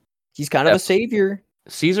Caesar. He's kind of a savior.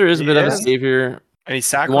 Caesar is a bit of a savior. And he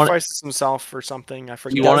sacrifices himself for something. I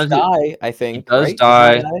forget. He does die, I think. He does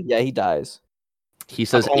die. Yeah, he dies. He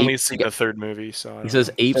says I've only seen the third movie, so he says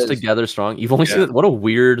apes together strong. You've only seen it. What a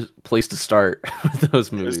weird place to start with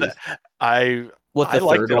those movies. I liked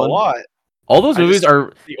it a lot. All those movies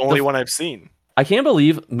are the only one I've seen. I can't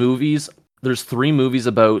believe movies. There's 3 movies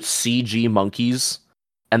about CG monkeys,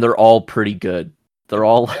 and they're all pretty good. They're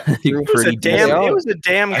all pretty good. It was a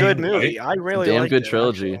damn good movie. I really damn good it,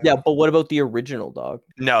 trilogy. Actually. Yeah, but what about the original, dog?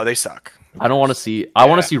 No, they suck. I don't want to see. I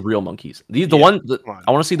want to see real monkeys. I want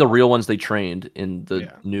to see the real ones they trained in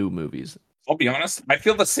the new movies. I'll be honest. I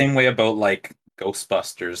feel the same way about like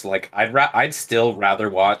Ghostbusters. Like I'd still rather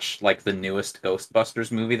watch like the newest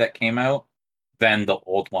Ghostbusters movie that came out than the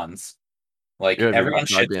old ones. Like everyone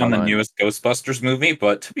shits on the newest Ghostbusters movie,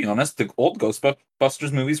 but to be honest, the old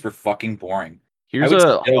Ghostbusters movies were fucking boring. Here's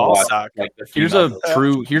a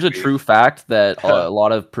true fact that a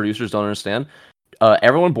lot of producers don't understand.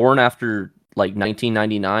 Everyone born after like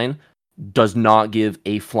 1999 does not give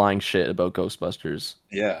a flying shit about Ghostbusters.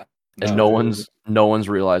 Yeah, and no one's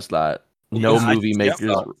realized that. No movie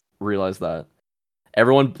makers realize that.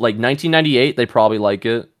 Everyone like 1998, they probably like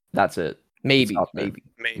it. That's it. Maybe.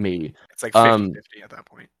 It's like 50-50 at that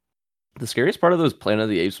point. The scariest part of those Planet of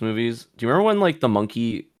the Apes movies. Do you remember when like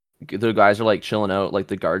the guys are like chilling out, like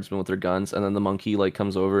the guardsmen with their guns, and then the monkey like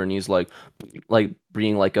comes over and he's like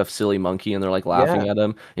being like a silly monkey, and they're like laughing at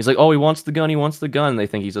him. He's like, "Oh, he wants the gun. And they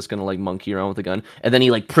think he's just gonna like monkey around with the gun, and then he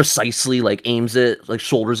like precisely like aims it, like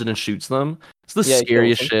shoulders it, and shoots them. It's the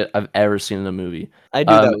scariest shit I've ever seen in a movie. I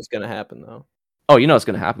knew that was gonna happen though. Oh, you know it's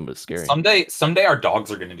gonna happen, but it's scary. Someday our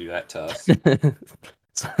dogs are gonna do that to us.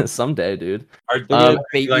 Someday, dude. They're gonna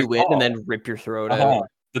bait you in and then rip your throat out.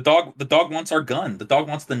 The dog wants our gun. The dog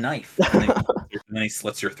wants the knife. And then he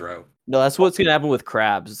slits your throat. No, that's what's gonna happen with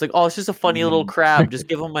crabs. It's like, oh, it's just a funny little crab. Just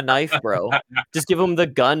give him a knife, bro. Just give him the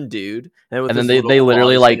gun, dude. And then they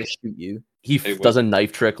literally like shoot you. He does a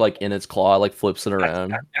knife trick like in its claw, like flips it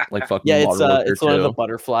around, like fucking. Yeah, it's one of the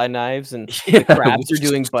butterfly knives, and the crabs are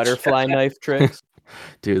doing butterfly knife tricks.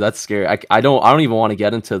 Dude, that's scary. I don't even want to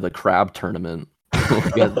get into the crab tournament. We'll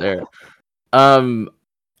get there.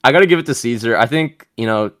 I gotta give it to Caesar. I think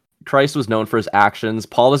Christ was known for his actions.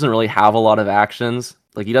 Paul doesn't really have a lot of actions.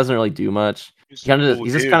 Like he doesn't really do much. He's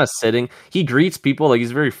just kind of sitting. He greets people. Like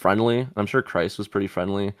he's very friendly. I'm sure Christ was pretty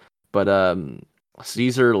friendly, but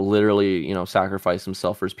Caesar literally, sacrificed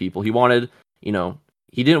himself for his people. He wanted, he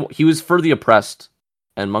was for the oppressed,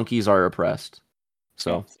 and monkeys are oppressed.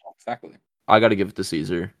 So exactly. I got to give it to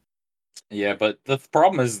Caesar. Yeah, but the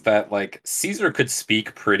problem is that like Caesar could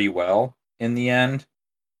speak pretty well in the end,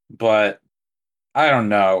 but I don't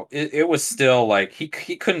know. It was still like he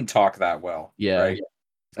couldn't talk that well. Yeah, right?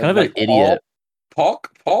 Kind of an idiot. Paul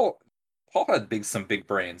had some big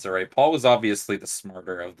brains. All right, Paul was obviously the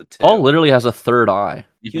smarter of the two. Paul literally has a third eye.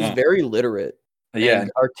 He was very literate. Yeah, and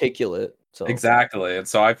articulate. So exactly, and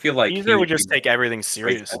so I feel like Caesar would just take everything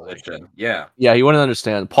seriously. Yeah, he wouldn't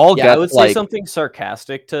understand. Paul, I would say something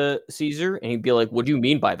sarcastic to Caesar, and he'd be like, "What do you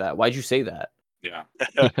mean by that? Why'd you say that?" Yeah,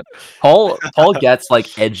 Paul gets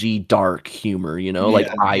like edgy, dark humor,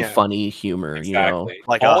 funny humor, exactly.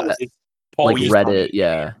 Like Paul like Reddit, funny.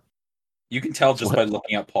 Yeah. You can tell just by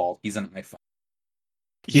looking at Paul. He's an iPhone.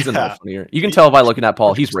 He's an funnier. You can tell by looking at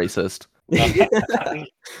Paul. He's racist. It's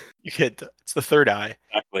the third eye.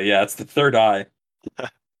 Exactly. Yeah, it's the third eye.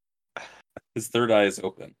 His third eye is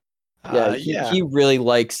open. He really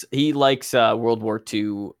likes World War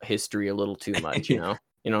II history a little too much. You know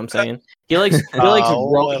what I'm saying? He likes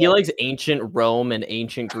ancient Rome and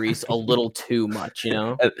ancient Greece a little too much.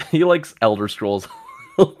 He likes Elder Scrolls.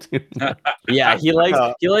 Yeah, he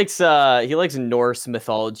likes Norse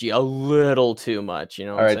mythology a little too much. You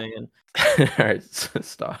know what I'm saying? All right,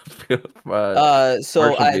 stop.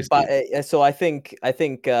 So I think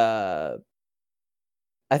that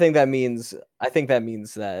means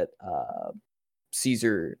that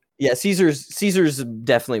Caesar. Yeah, Caesar's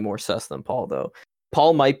definitely more sus than Paul, though.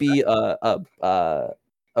 Paul might be a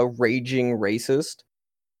raging racist,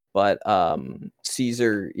 But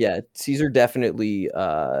Caesar definitely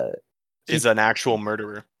is an actual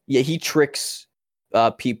murderer. Yeah, he tricks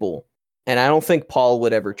people, and I don't think Paul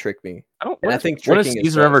would ever trick me. I think when has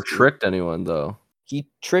Caesar ever tricked anyone though? He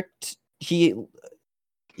tricked he.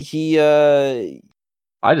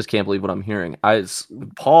 I just can't believe what I'm hearing.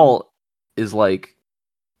 Paul is like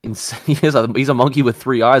insane. He's a monkey with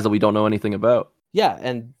 3 eyes that we don't know anything about. Yeah,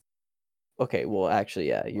 and okay, well, actually,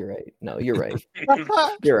 yeah, you're right. No, you're right.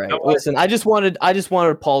 You're right. Listen, I just wanted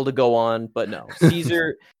Paul to go on, but no,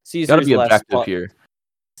 Caesar. Gotta be objective here.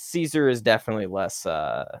 Caesar is definitely less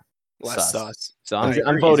sus. So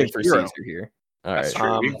I'm voting for Caesar here. All right. That's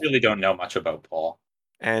true. We really don't know much about Paul.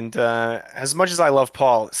 And as much as I love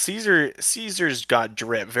Paul, Caesar's got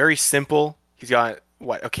drip. Very simple. He's got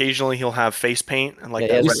occasionally he'll have face paint and like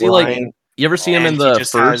that. You ever see him in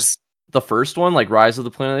the first one, like Rise of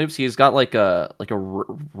the Planet of the Apes? He's got like a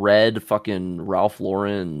red fucking Ralph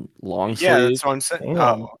Lauren long sleeve. Yeah, that's what I'm saying.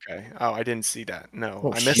 Oh, okay. Oh, I didn't see that.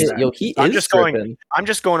 No, I missed that. Yo, I'm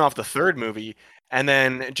just going off the third movie, and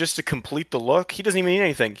then just to complete the look, he doesn't even need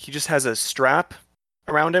anything. He just has a strap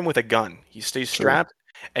around him with a gun. He stays strapped,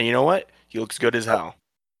 and you know what? He looks good as hell.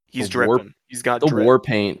 He's dripping. He's got the drip. war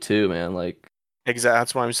paint too, man. Like exactly.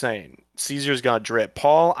 That's what I'm saying. Caesar's got drip.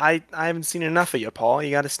 Paul, I haven't seen enough of you, Paul.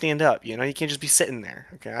 You got to stand up. You know, you can't just be sitting there.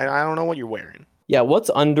 Okay, I don't know what you're wearing. Yeah,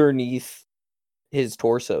 what's underneath his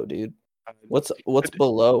torso, dude? What's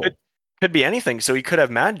below? Could be anything. So he could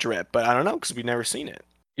have mad drip, but I don't know because we've never seen it.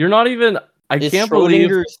 You're not even. It's can't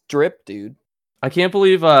believe drip, dude. I can't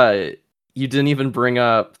believe you didn't even bring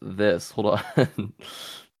up this. Hold on.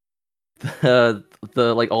 the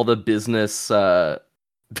like all the business. Oh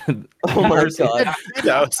my god!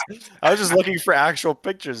 I was just looking for actual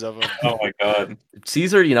pictures of him. Oh my god!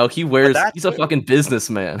 Caesar, you know he wears. He's a fucking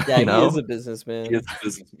businessman. Yeah, you know? He is a businessman.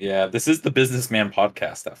 Yeah, this is the businessman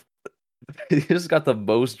podcast. He just got the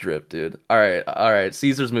most drip, dude. All right.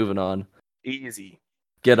 Caesar's moving on. Easy.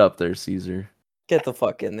 Get up there, Caesar. Get the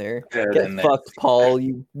fuck in there. Get fucked, Paul.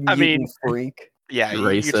 You freak. Yeah,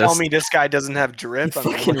 you tell me this guy doesn't have drip.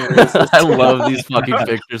 I love these fucking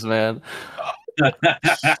pictures, man.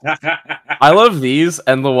 I love these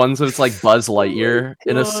and the ones that's like Buzz Lightyear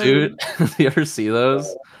in a suit. You ever see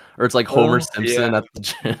those? Or it's like Homer Simpson at the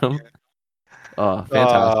gym. Oh,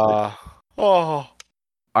 fantastic. All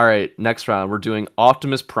right, next round we're doing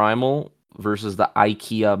Optimus Primal versus the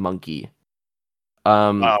IKEA monkey.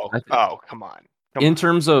 Come on. In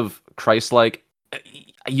terms of Christ-like,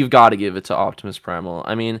 you've got to give it to Optimus Primal.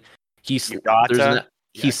 I mean, he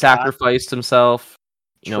sacrificed himself,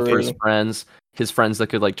 for his friends. His friends that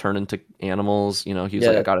could like turn into animals, he's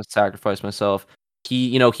like, I gotta sacrifice myself.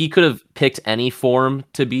 He could have picked any form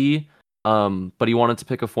to be, but he wanted to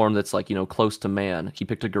pick a form that's like, close to man. He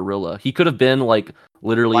picked a gorilla. He could have been like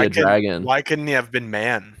literally a dragon. Why couldn't he have been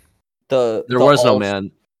man? There was no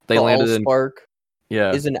man. They landed in Spark.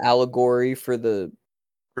 Yeah, is an allegory for the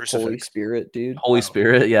Holy Spirit, dude. Holy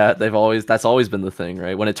Spirit, yeah. That's always been the thing,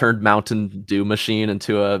 right? When it turned Mountain Dew machine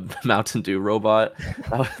into a Mountain Dew robot,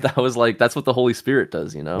 that was like that's what the Holy Spirit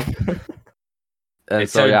does, And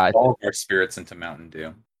all our spirits into Mountain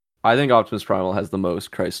Dew. I think Optimus Primal has the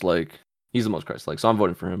most Christ-like. He's the most Christ-like, so I'm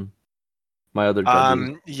voting for him. My other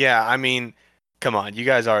judges. Yeah, I mean, come on, you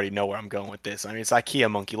guys already know where I'm going with this. I mean, it's IKEA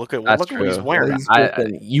monkey. Look at what he's wearing.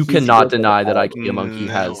 You cannot deny that IKEA monkey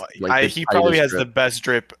has. He probably has the best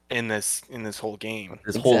drip in this whole game.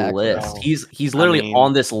 This whole list. He's literally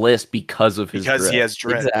on this list because of his drip. He has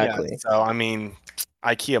drip. Exactly. Yeah. So I mean,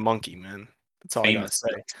 IKEA monkey, man. That's all I gotta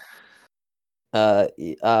say.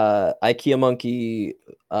 IKEA monkey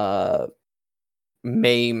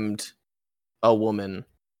maimed a woman.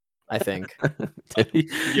 I think. I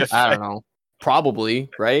don't know. Probably,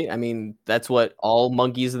 right? I mean, that's what all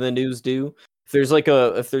monkeys in the news do. If there's like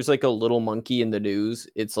a little monkey in the news,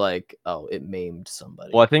 it's like, oh, it maimed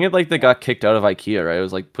somebody. Well, I think they got kicked out of IKEA, right? It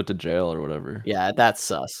was like put to jail or whatever. Yeah, that's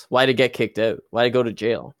sus. Why'd it get kicked out? Why'd it go to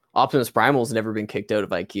jail? Optimus Primal's never been kicked out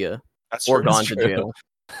of IKEA or gone to jail.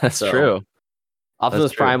 That's true.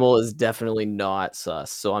 Optimus Primal is definitely not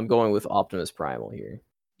sus. So I'm going with Optimus Primal here.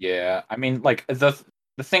 Yeah, I mean, like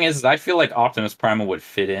the thing is, I feel like Optimus Primal would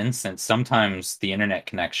fit in since sometimes the internet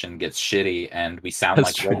connection gets shitty and we sound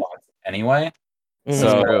like robots anyway.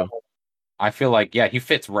 So I feel like, he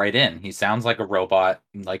fits right in. He sounds like a robot.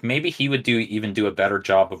 Like maybe he would do a better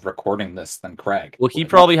job of recording this than Craig. Well, he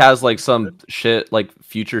probably has like some shit, like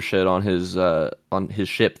future shit on his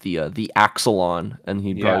ship, the Axelon, and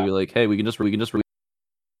he'd probably be like, hey, we can just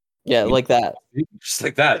yeah, like that. Just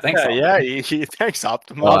like that. Thanks. Yeah, thanks,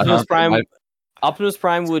 Optimus. Optimus Prime. Optimus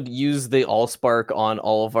Prime would use the Allspark on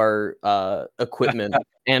all of our equipment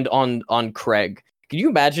and on Craig. Can you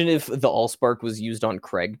imagine if the Allspark was used on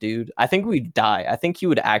Craig, dude? I think we'd die. I think he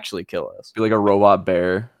would actually kill us. Be like a robot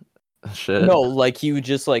bear. Shit. No, like he would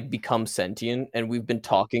just like become sentient, and we've been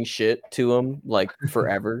talking shit to him like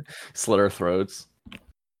forever. Slit our throats.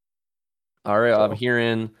 All right, I'm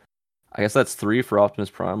hearing. I guess that's 3 for Optimus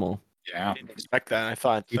Primal. Yeah, I didn't expect that. I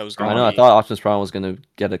thought that was going. I thought Optimus Primal was going to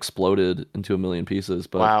get exploded into a million pieces,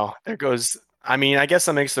 but wow, there goes. I mean, I guess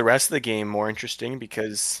that makes the rest of the game more interesting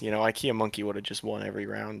because IKEA Monkey would have just won every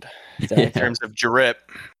round in terms of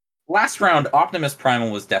drip. Last round, Optimus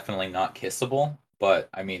Primal was definitely not kissable, but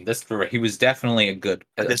I mean, he was definitely a good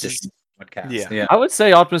addition to the podcast. Yeah, I would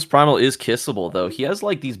say Optimus Primal is kissable though. He has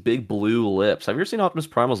like these big blue lips. Have you ever seen Optimus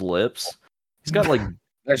Primal's lips? He's got like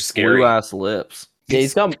they're scary blue ass lips. Yeah,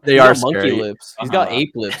 he's got monkey lips. He's got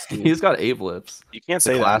ape lips. Dude. He's got ape lips. You can't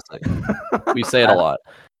say classic. We say it a lot.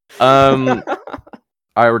 All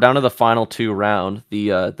right, we're down to the final 2 round.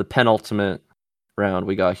 The penultimate round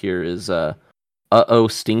we got here is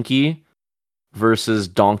Stinky versus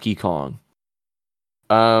Donkey Kong.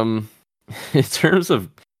 In terms of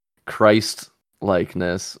Christ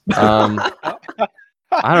likeness, I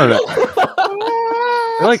don't know.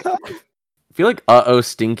 I feel like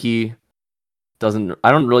Stinky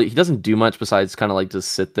he doesn't do much besides kind of like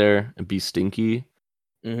just sit there and be stinky.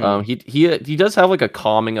 Mm-hmm. He does have like a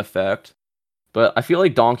calming effect, but I feel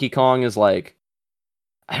like Donkey Kong is like,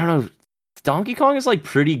 I don't know, Donkey Kong is like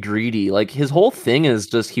pretty greedy. Like his whole thing is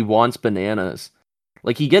just he wants bananas.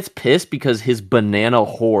 Like he gets pissed because his banana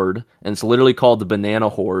hoard, and it's literally called the banana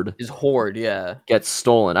hoard. His hoard, yeah, gets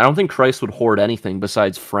stolen. I don't think Christ would hoard anything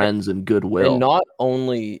besides friends and goodwill. And not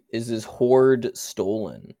only is his hoard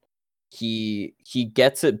stolen, he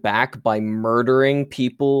gets it back by murdering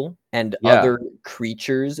people and other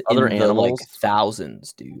creatures, other animals, like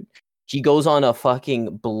thousands, dude. He goes on a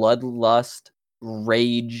fucking bloodlust,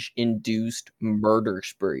 rage-induced murder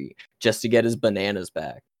spree just to get his bananas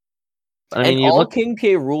back. I mean, all King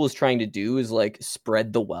K. Rool is trying to do is like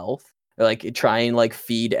spread the wealth, like try and like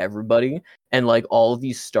feed everybody, and like all of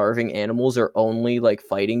these starving animals are only like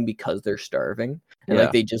fighting because they're starving, and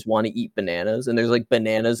like they just want to eat bananas, and there's like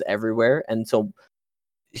bananas everywhere, and so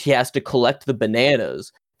he has to collect the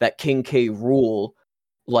bananas that King K. Rool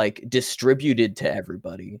like distributed to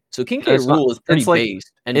everybody. So King K. Rool is pretty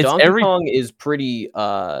based, and Donkey Kong is pretty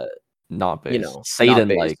not based,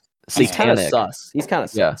 Satan-like. He's kind of sus. He's kind of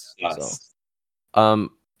sus. So.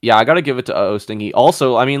 Yeah, I gotta give it to Stinky.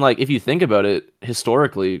 Also, I mean, like if you think about it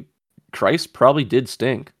historically, Christ probably did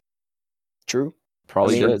stink. True,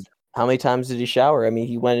 probably did. How many times did he shower? I mean,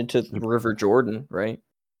 he went into the River Jordan, right?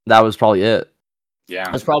 That was probably it. Yeah,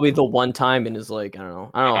 that's probably the one time in his like I don't know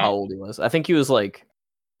how old he was. I think he was like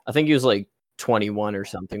 21 or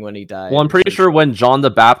something when he died. Well, I'm pretty sure when John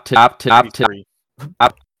the Baptist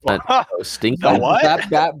stinky. The what?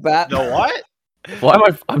 The what? Why am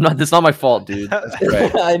I'm not? That's not my fault, dude.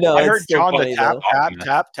 Right. I know. I heard John the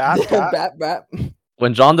tap.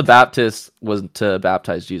 When John the Baptist was to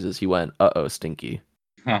baptize Jesus, he went, stinky.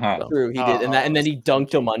 True, he did, and then he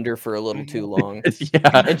dunked him under for a little too long.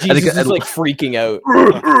 Yeah, and Jesus is like freaking out,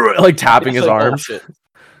 like tapping his arms.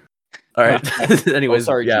 All right. Anyways,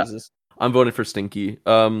 sorry, Jesus. I'm voting for Stinky.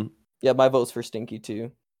 Yeah, my vote's for Stinky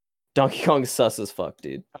too. Donkey Kong's sus as fuck,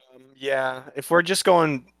 dude. Yeah, if we're just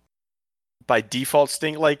going by default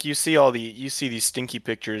stink, like you see these stinky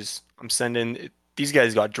pictures I'm sending, these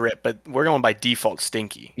guys got drip, but we're going by default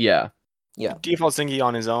stinky. Yeah. Default stinky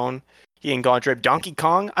on his own. He ain't got drip. Donkey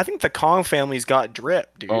Kong, I think the Kong family's got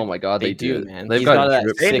drip, dude. Oh my god, they do, man. They've got that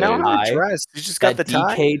sick tie. He's just got the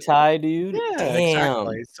tie. DK tie, dude. Yeah, damn.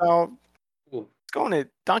 Exactly. So it's going to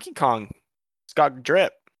Donkey Kong. It's got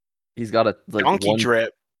drip. He's got a donkey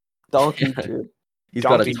drip. Donkey drip. He's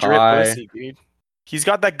donkey got a tie. Drip pussy, dude. He's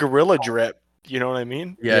got that gorilla drip. You know what I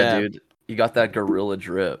mean? Yeah, dude. He got that gorilla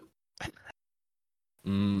drip.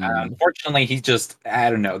 Unfortunately, he's just, I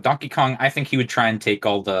don't know. Donkey Kong, I think he would try and take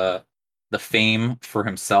all the fame for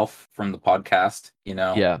himself from the podcast, you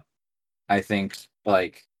know? Yeah. I think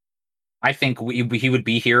he would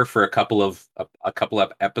be here for a couple of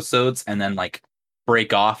episodes and then like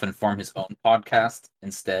break off and form his own podcast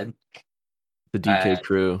instead. The DK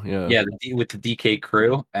crew, yeah. Yeah, with the DK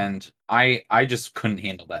crew, and I just couldn't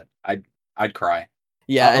handle that. I'd cry.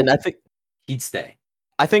 Yeah, and I think he'd stay.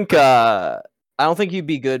 I think I don't think he'd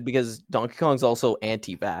be good because Donkey Kong's also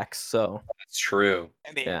anti-vax, so that's true.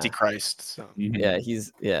 And the Antichrist. So yeah,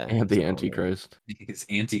 he's and the Antichrist. He's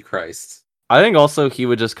Antichrist. I think also he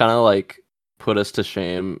would just kind of like put us to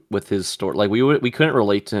shame with his story. Like we couldn't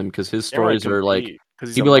relate to him because his stories are like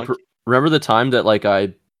he'd be like remember the time that like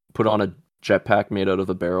I put on a jetpack made out of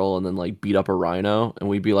a barrel and then like beat up a rhino, and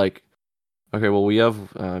we'd be like, okay, well we have.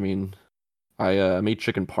 I made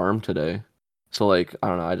chicken parm today, so like I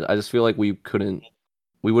don't know. I just feel like we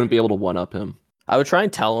wouldn't be able to one up him. I would try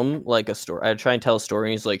and tell him like a story. I'd try and tell a story,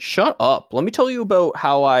 and he's like, "Shut up! Let me tell you about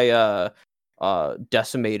how I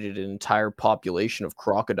decimated an entire population of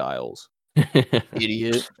crocodiles."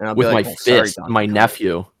 Idiot! With like, my fist, my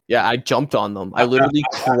nephew. Yeah, I jumped on them. I literally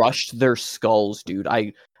crushed their skulls, dude.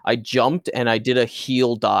 I jumped and I did a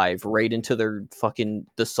heel dive right into their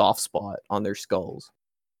the soft spot on their skulls.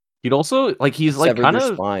 He'd also like he's like kind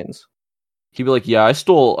of spines. He'd be like, "Yeah, I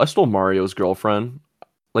stole Mario's girlfriend."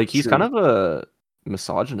 Like he's kind of a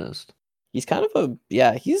misogynist. He's kind of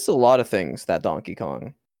he's a lot of things, that Donkey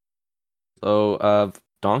Kong. So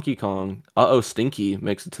Donkey Kong, Stinky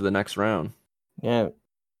makes it to the next round. Yeah.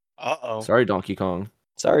 Sorry, Donkey Kong.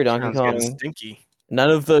 Sorry, Donkey Kong. Stinky. None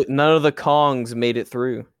of the Kongs made it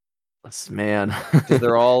through. Man,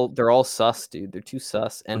 they're all sus, dude. They're too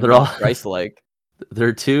sus and they're all Christ-like.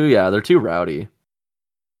 They're too rowdy.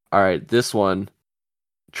 All right, this one,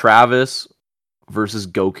 Travis versus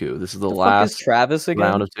Goku. This is the last Travis again?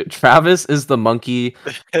 round of two. Travis is the monkey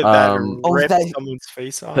that ripped someone's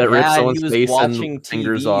face off. That ripped someone's face and TV,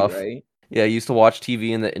 fingers off. Right? Yeah, he used to watch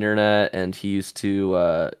TV and the internet, and he used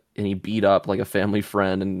to and he beat up like a family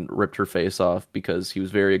friend and ripped her face off because he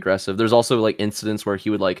was very aggressive. There's also like incidents where he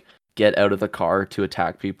would like get out of the car to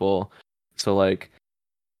attack people. So like,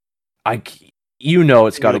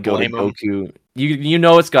 it's got to go to Goku. You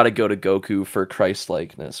know it's got to go to Goku for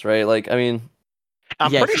Christ-likeness, right? Like, I mean,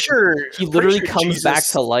 I'm pretty sure he literally comes back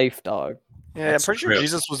to life, dog. Yeah, I'm pretty sure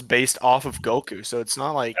Jesus was based off of Goku, so it's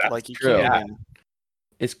not like he can't.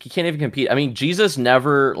 He can't even compete. I mean, Jesus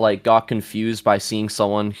never like got confused by seeing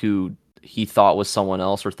someone who he thought was someone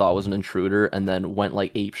else or thought was an intruder, and then went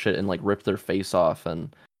like ape shit and like ripped their face off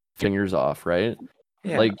and fingers off, right?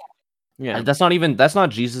 Yeah. Like, yeah, that's not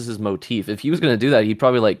Jesus's motif. If he was gonna do that, he'd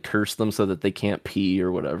probably like curse them so that they can't pee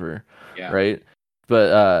or whatever, right?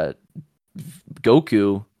 But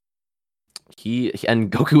Goku,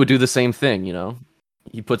 Goku would do the same thing, you know.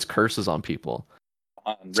 He puts curses on people,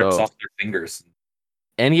 rips off their fingers.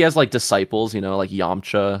 And he has like disciples, you know, like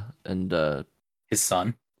Yamcha and his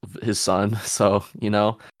son. So, you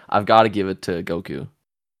know, I've got to give it to Goku.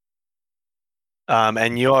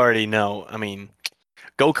 And you already know, I mean,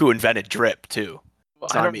 Goku invented drip too.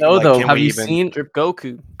 So, I don't know though. Have you seen Drip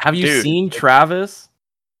Goku? Have you seen Travis?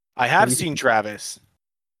 I have seen Travis.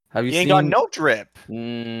 Have you he ain't seen... got no drip. I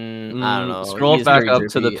don't know. Scroll back up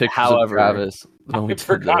to the pictures of Travis.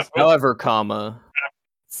 However, comma.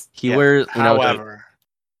 He wears. However.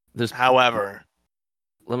 However,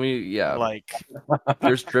 let me like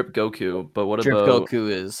there's Drip Goku, but what Drip about Goku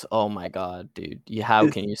is oh my god, dude. How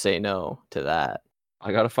can you say no to that?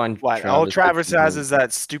 I gotta find what all Travis has is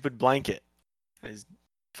that stupid blanket. His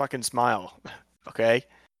fucking smile. Okay.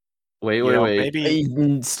 Wait.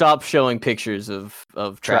 Maybe stop showing pictures of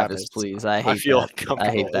Travis, please. I hate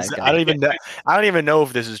that guy. I don't even know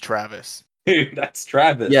if this is Travis. Dude, that's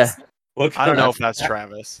Travis. Yeah. I don't know if that's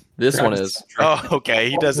Travis. This one is. Oh, okay.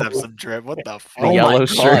 He does have some drip. What the fuck? Oh yellow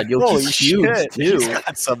shirt. Holy shit, too. He's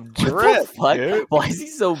got some drip. Dude. Why is he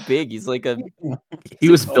so big? He's like he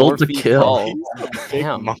was built to kill.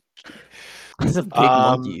 Damn. He's a big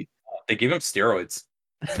monkey. They give him steroids.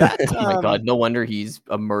 Oh my god! No wonder he's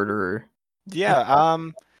a murderer. Yeah.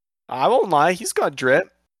 I won't lie. He's got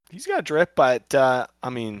drip. But I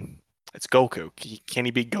mean. It's Goku. Can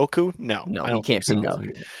he beat Goku? No, he can't beat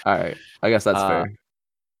Goku. All right, I guess that's fair.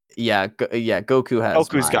 Yeah, Goku has.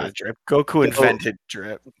 Goku's got drip. Goku invented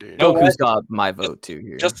drip, dude. Goku's got my vote too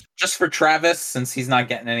here. Just for Travis, since he's not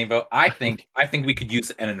getting any vote, I think we could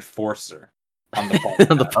use an enforcer on the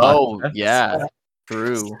podcast. Oh yeah,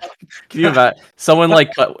 true. Can you imagine someone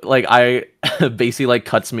I basically like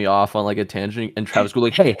cuts me off on like a tangent, and Travis goes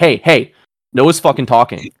like, "Hey, Noah's fucking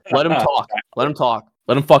talking. Let him talk.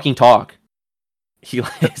 Let him fucking talk." He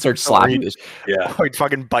starts slapping this. Yeah. Or he'd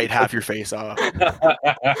fucking bite half your face off.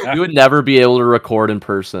 You would never be able to record in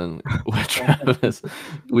person with Travis.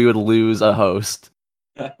 We would lose a host.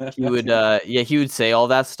 He would say all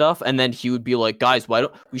that stuff, and then he would be like, "Guys, why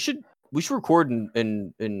don't we should record in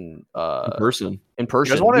person? In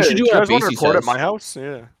person. We should do it at Basie's house. At my house?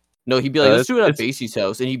 Yeah. No, he'd be like, let's do it at Basie's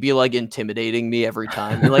house, and he'd be like intimidating me every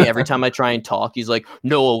time. And like every time I try and talk, he's like,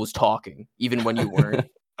 Noah was talking, even when you weren't.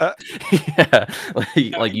 Yeah,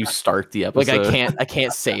 like you start the episode. Like I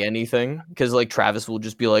can't say anything because like Travis will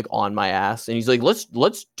just be like on my ass, and he's like,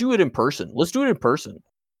 let's do it in person. Let's do it in person.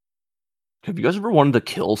 Have you guys ever wanted to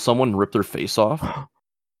kill someone and rip their face off?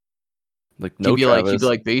 Like no, he'd be Travis.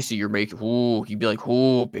 like, Basie, you're making. Ooh, he'd be like,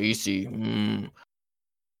 ooh, Basie,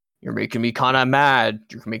 you're making me kind of mad.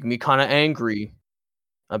 You're making me kind of angry.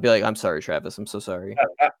 I'd be like, I'm sorry, Travis. I'm so sorry.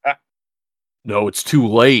 No, it's too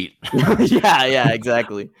late. yeah,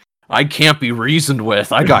 exactly. I can't be reasoned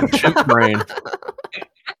with. I got chimp brain.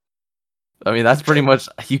 I mean, that's pretty much.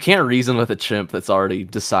 You can't reason with a chimp that's already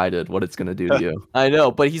decided what it's gonna do to you. I know,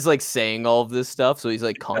 but he's like saying all of this stuff, so he's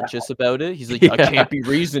like conscious about it. He's like, I can't be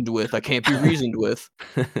reasoned with. I can't be reasoned with.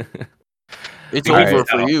 It's over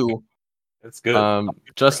for you. It's good.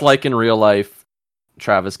 Just like in real life,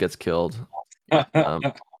 Travis gets killed,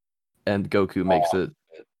 and Goku makes it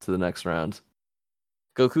to the next round.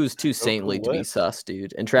 Goku's too saintly to be sus,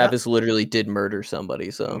 dude. And Travis literally did murder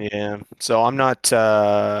somebody, so yeah. So I'm not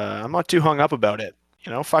too hung up about it.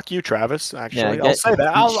 You know, fuck you, Travis. Actually, I'll say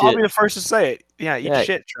that. I'll be the first to say it. Yeah, eat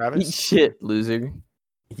shit, Travis. Eat shit, loser.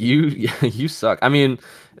 You suck. I mean,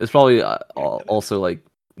 it's probably also like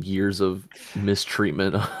years of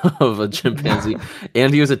mistreatment of a chimpanzee,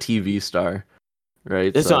 and he was a TV star.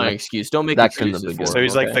 Right, it's not an excuse. Don't make excuses. So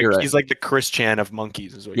he's like he's like the Chris Chan of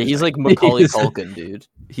monkeys. Is what he's like Macaulay Culkin, dude.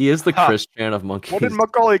 He is the Chris Chan of monkeys. What did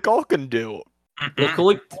Macaulay Culkin do?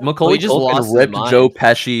 Macaulay just Culkin ripped Joe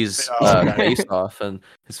Pesci's face off and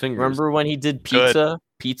his fingers. Remember when he did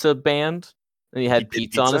Pizza Band, and he had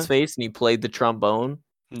pizza on his face and he played the trombone?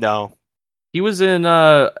 No. He was in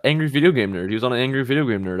Angry Video Game Nerd. He was on an Angry Video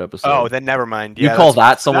Game Nerd episode. Oh, then never mind. Yeah, you call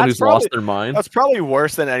that someone who's lost their mind? That's probably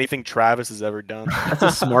worse than anything Travis has ever done. That's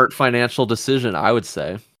a smart financial decision, I would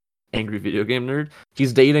say. Angry Video Game Nerd.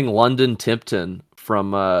 He's dating London Tipton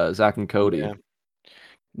from Zack and Cody. Yeah.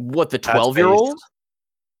 What, the 12-year-old?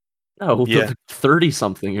 No, the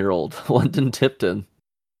 30-something-year-old. London Tipton.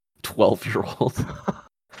 12-year-old.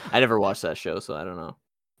 I never watched that show, so I don't know.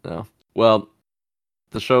 No. Well,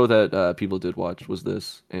 the show that people did watch was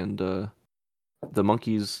this, and the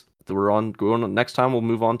monkeys that were on. Going on next time, we'll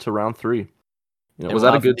move on to round 3. You know, was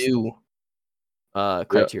that a good new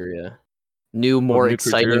criteria? Yeah. New, more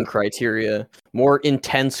exciting criteria, more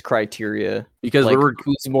intense criteria. Because like,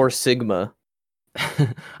 who's more Sigma?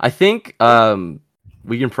 I think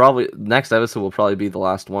we can probably next episode will probably be the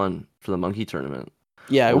last one for the monkey tournament.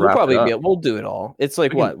 Yeah, we'll probably we'll do it all. It's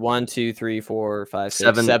like what 1, 2, 3, 4, 5,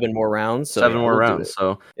 6, 7 more rounds. So 7 more rounds.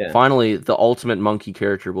 So finally, the ultimate monkey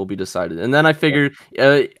character will be decided. And then I figured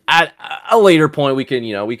at a later point we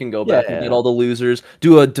can go back and get all the losers,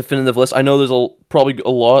 do a definitive list. I know there's probably a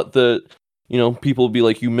lot that people will be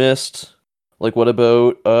like, you missed. Like what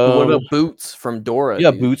about Boots from Dora?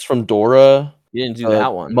 Yeah, dude. Boots from Dora. You didn't do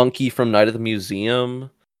that one. Monkey from Night at the Museum.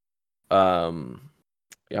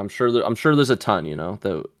 Yeah, I'm sure there's a ton,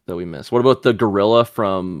 that we missed. What about the gorilla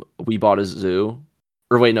from We Bought a Zoo?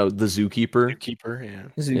 Or wait, no, the Zookeeper. Zookeeper, yeah.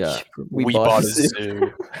 Zookeeper. We bought a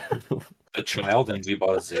zoo. The child in We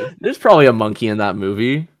Bought a Zoo. There's probably a monkey in that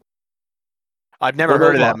movie. I've never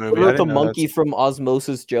heard of that movie. What about the monkey from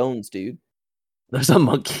Osmosis Jones, dude? There's a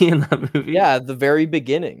monkey in that movie? Yeah, at the very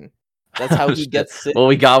beginning. That's how he gets sick. Well,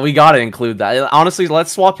 we got to include that. Honestly,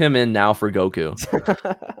 let's swap him in now for Goku.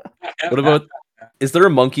 What about... Is there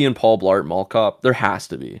a monkey in Paul Blart Mall Cop? There has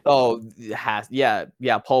to be. Oh, it has. Yeah,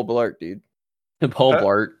 Paul Blart, dude. And Paul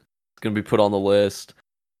Blart is going to be put on the list.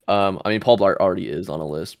 I mean, Paul Blart already is on a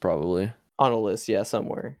list, probably. On a list, yeah,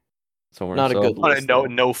 somewhere. Not a good list. On a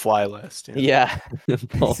no-fly list. Yeah.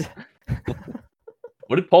 What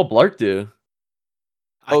did Paul Blart do?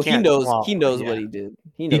 He knows what he did.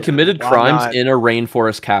 He committed crimes in a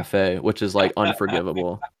rainforest cafe, which is like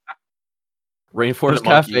unforgivable. Rainforest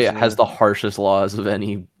Cafe has the harshest laws of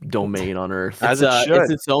any domain on Earth. It's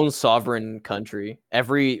its own sovereign country.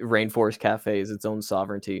 Every Rainforest Cafe is its own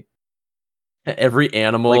sovereignty. Every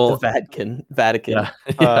animal, like the Vatican.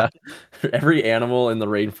 Yeah. Every animal in the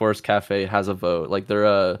Rainforest Cafe has a vote. Like they're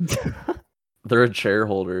a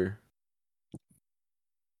shareholder.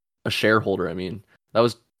 A shareholder. I mean, that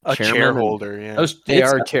was a shareholder. Yeah, they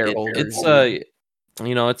are shareholders.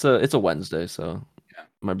 It's a Wednesday, so.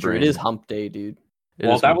 My brain. It is hump day, dude.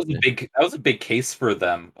 That was a big case for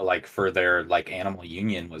them, like for their animal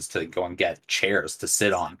union, was to go and get chairs to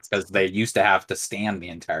sit on because they used to have to stand the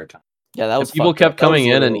entire time. Yeah, that was people kept coming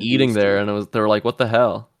in and eating there, and they were like, "What the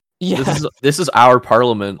hell? Yeah, this is our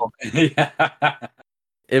parliament." Yeah.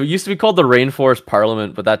 It used to be called the Rainforest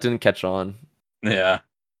Parliament, but that didn't catch on. Yeah,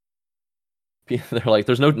 they're like,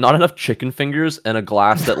 "There's not enough chicken fingers and a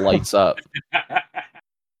glass that lights up."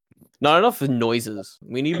 Not enough noises.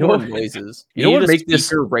 We need more noises. You know what makes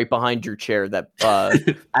this right behind your chair that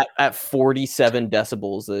at 47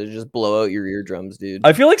 decibels that just blow out your eardrums, dude.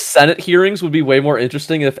 I feel like Senate hearings would be way more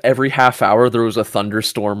interesting if every half hour there was a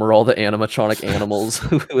thunderstorm where all the animatronic animals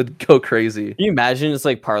would go crazy. Can you imagine it's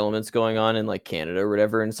like parliament's going on in like Canada or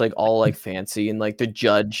whatever, and it's like all like fancy, and like the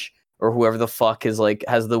judge or whoever the fuck is like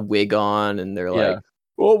has the wig on, and they're like,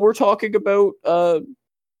 well, we're talking about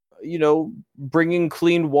bringing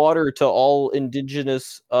clean water to all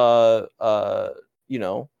indigenous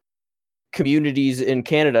communities in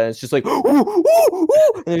Canada. And it's just like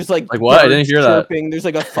and there's like what? I didn't hear chirping. There's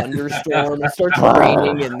like a thunderstorm. It starts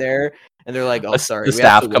raining in there, and they're like, "Oh, sorry." The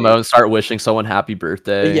staff come out and start wishing someone happy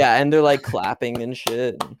birthday. Yeah, and they're like clapping and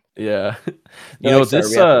shit. Yeah,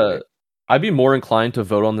 this. I'd be more inclined to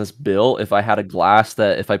vote on this bill if I had a glass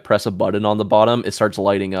that if I press a button on the bottom, it starts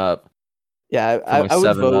lighting up. Yeah, I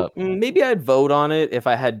would vote. Maybe I'd vote on it if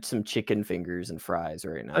I had some chicken fingers and fries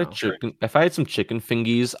right now. If I had some chicken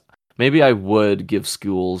fingies, maybe I would give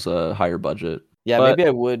schools a higher budget. Yeah, maybe I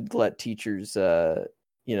would let teachers,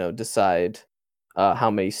 decide how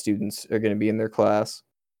many students are going to be in their class.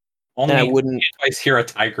 Only I wouldn't. If I hear a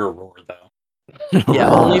tiger roar, though. Yeah,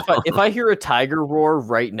 only if I hear a tiger roar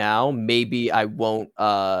right now, maybe I won't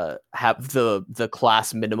have the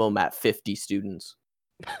class minimum at 50 students.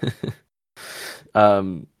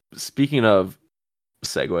 Speaking of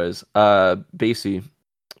segues, Basie,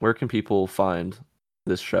 where can people find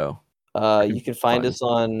this show? You can find us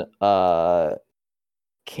on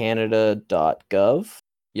canada.gov.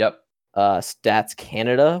 Yep. Stats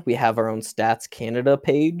Canada. We have our own Stats Canada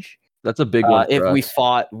page. That's a big one. We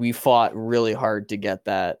fought really hard to get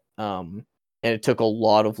that. And it took a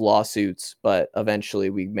lot of lawsuits, but eventually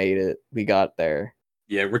we made it. We got there.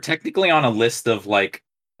 Yeah, we're technically on a list of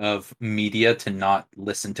media to not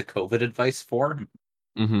listen to COVID advice for.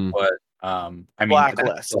 Mm-hmm. But I mean,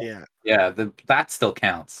 blacklist. That still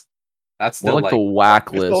counts. That's still like the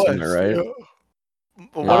whack list, right? Yeah.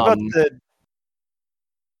 But what about the?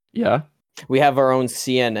 Yeah, we have our own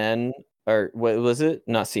CNN, or what was it?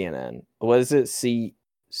 Not CNN. What is it?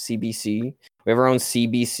 CBC. We have our own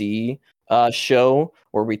CBC show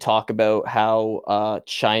where we talk about how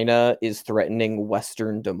China is threatening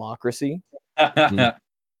Western democracy. Yeah.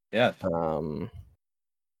 And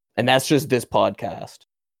that's just this podcast.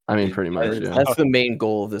 I mean, pretty much. Yeah. That's the main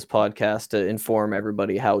goal of this podcast, to inform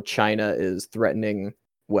everybody how China is threatening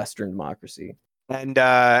Western democracy. And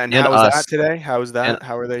how is that today? How is that?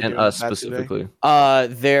 How are they doing? And us specifically.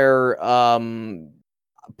 They're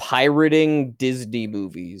pirating Disney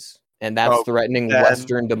movies, and that's threatening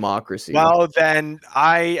Western democracy. Well, then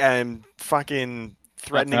I am fucking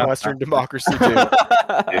threatening Western democracy too.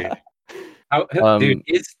 Dude,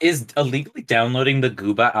 is illegally downloading the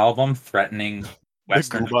Gooba album threatening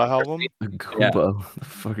Western Gooba album? Gooba? Yeah. What the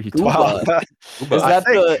fuck are you talking about?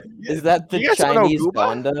 Is that the Chinese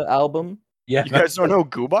Donda album? Yeah, you guys don't know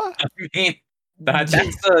Gooba? I mean, that's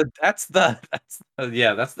the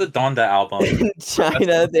Donda album. In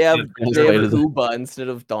China, they have Gooba instead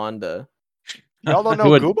of Donda. Y'all don't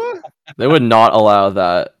know Gooba? They would not allow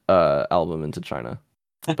that album into China.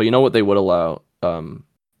 But you know what they would allow?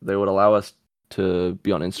 They would allow us to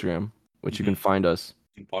be on Instagram, which you can find us.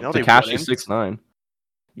 Takashi69.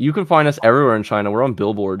 You can find us everywhere in China. We're on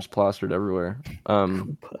billboards plastered everywhere.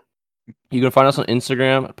 You can find us on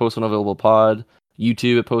Instagram at Post Unavailable Pod,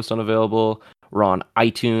 YouTube at Post Unavailable. We're on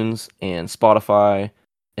iTunes and Spotify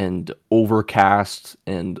and Overcast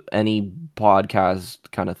and any podcast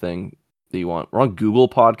kind of thing that you want. We're on Google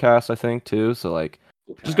Podcasts, I think, too. So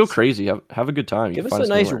just go crazy. Have a good time. Give us a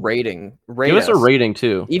nice rating. Give us a rating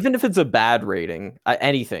too, even if it's a bad rating.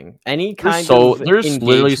 Anything, any kind there's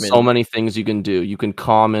literally so many things you can do. You can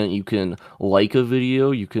comment. You can like a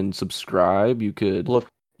video. You can subscribe. You could look.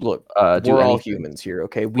 We're all humans here,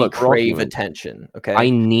 okay? We crave attention, okay? I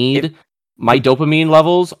need my dopamine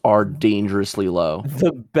levels are dangerously low.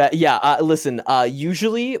 Listen.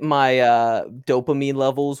 Usually my dopamine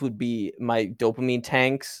levels would be my dopamine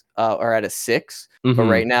tanks are at a 6, but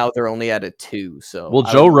right now they're only at a 2. So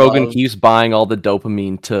Joe Rogan keeps buying all the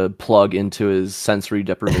dopamine to plug into his sensory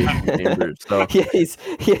deprivation chambers. So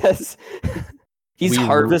He's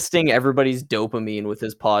harvesting everybody's dopamine with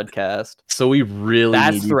his podcast. So we really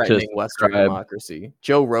need threatening Western democracy.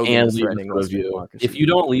 Joe Rogan is threatening Western democracy. If you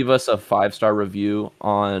don't leave us a 5-star review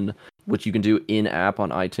on which you can do in-app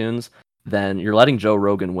on iTunes, then you're letting Joe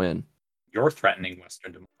Rogan win. You're threatening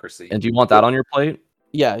Western democracy. And do you want that on your plate?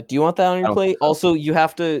 Yeah, do you want that on your plate? Also, you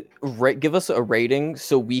have to give us a rating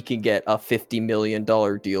so we can get a $50 million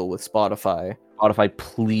deal with Spotify. Spotify,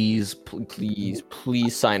 please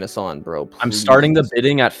sign us on, bro. Please. I'm starting the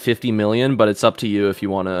bidding at 50 million, but it's up to you if you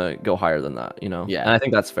want to go higher than that, you know? Yeah. And I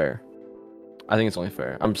think that's fair. I think it's only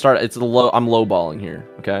fair. I'm lowballing here,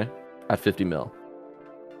 okay? At 50 mil.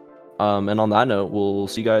 And on that note, we'll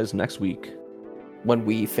see you guys next week. When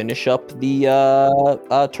we finish up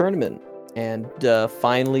the tournament and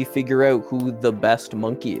finally figure out who the best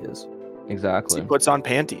monkey is. Exactly. He puts on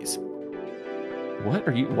panties.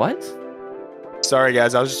 What? Sorry,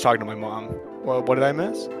 guys. I was just talking to my mom. What did I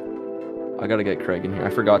miss? I gotta get Craig in here. I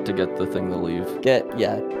forgot to get the thing to leave.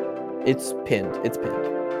 It's pinned. It's pinned.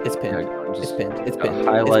 It's pinned. Yeah, it's pinned. It's pinned.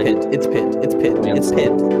 Highlight. It's pinned. It's pinned. It's pinned. It's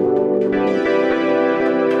pinned.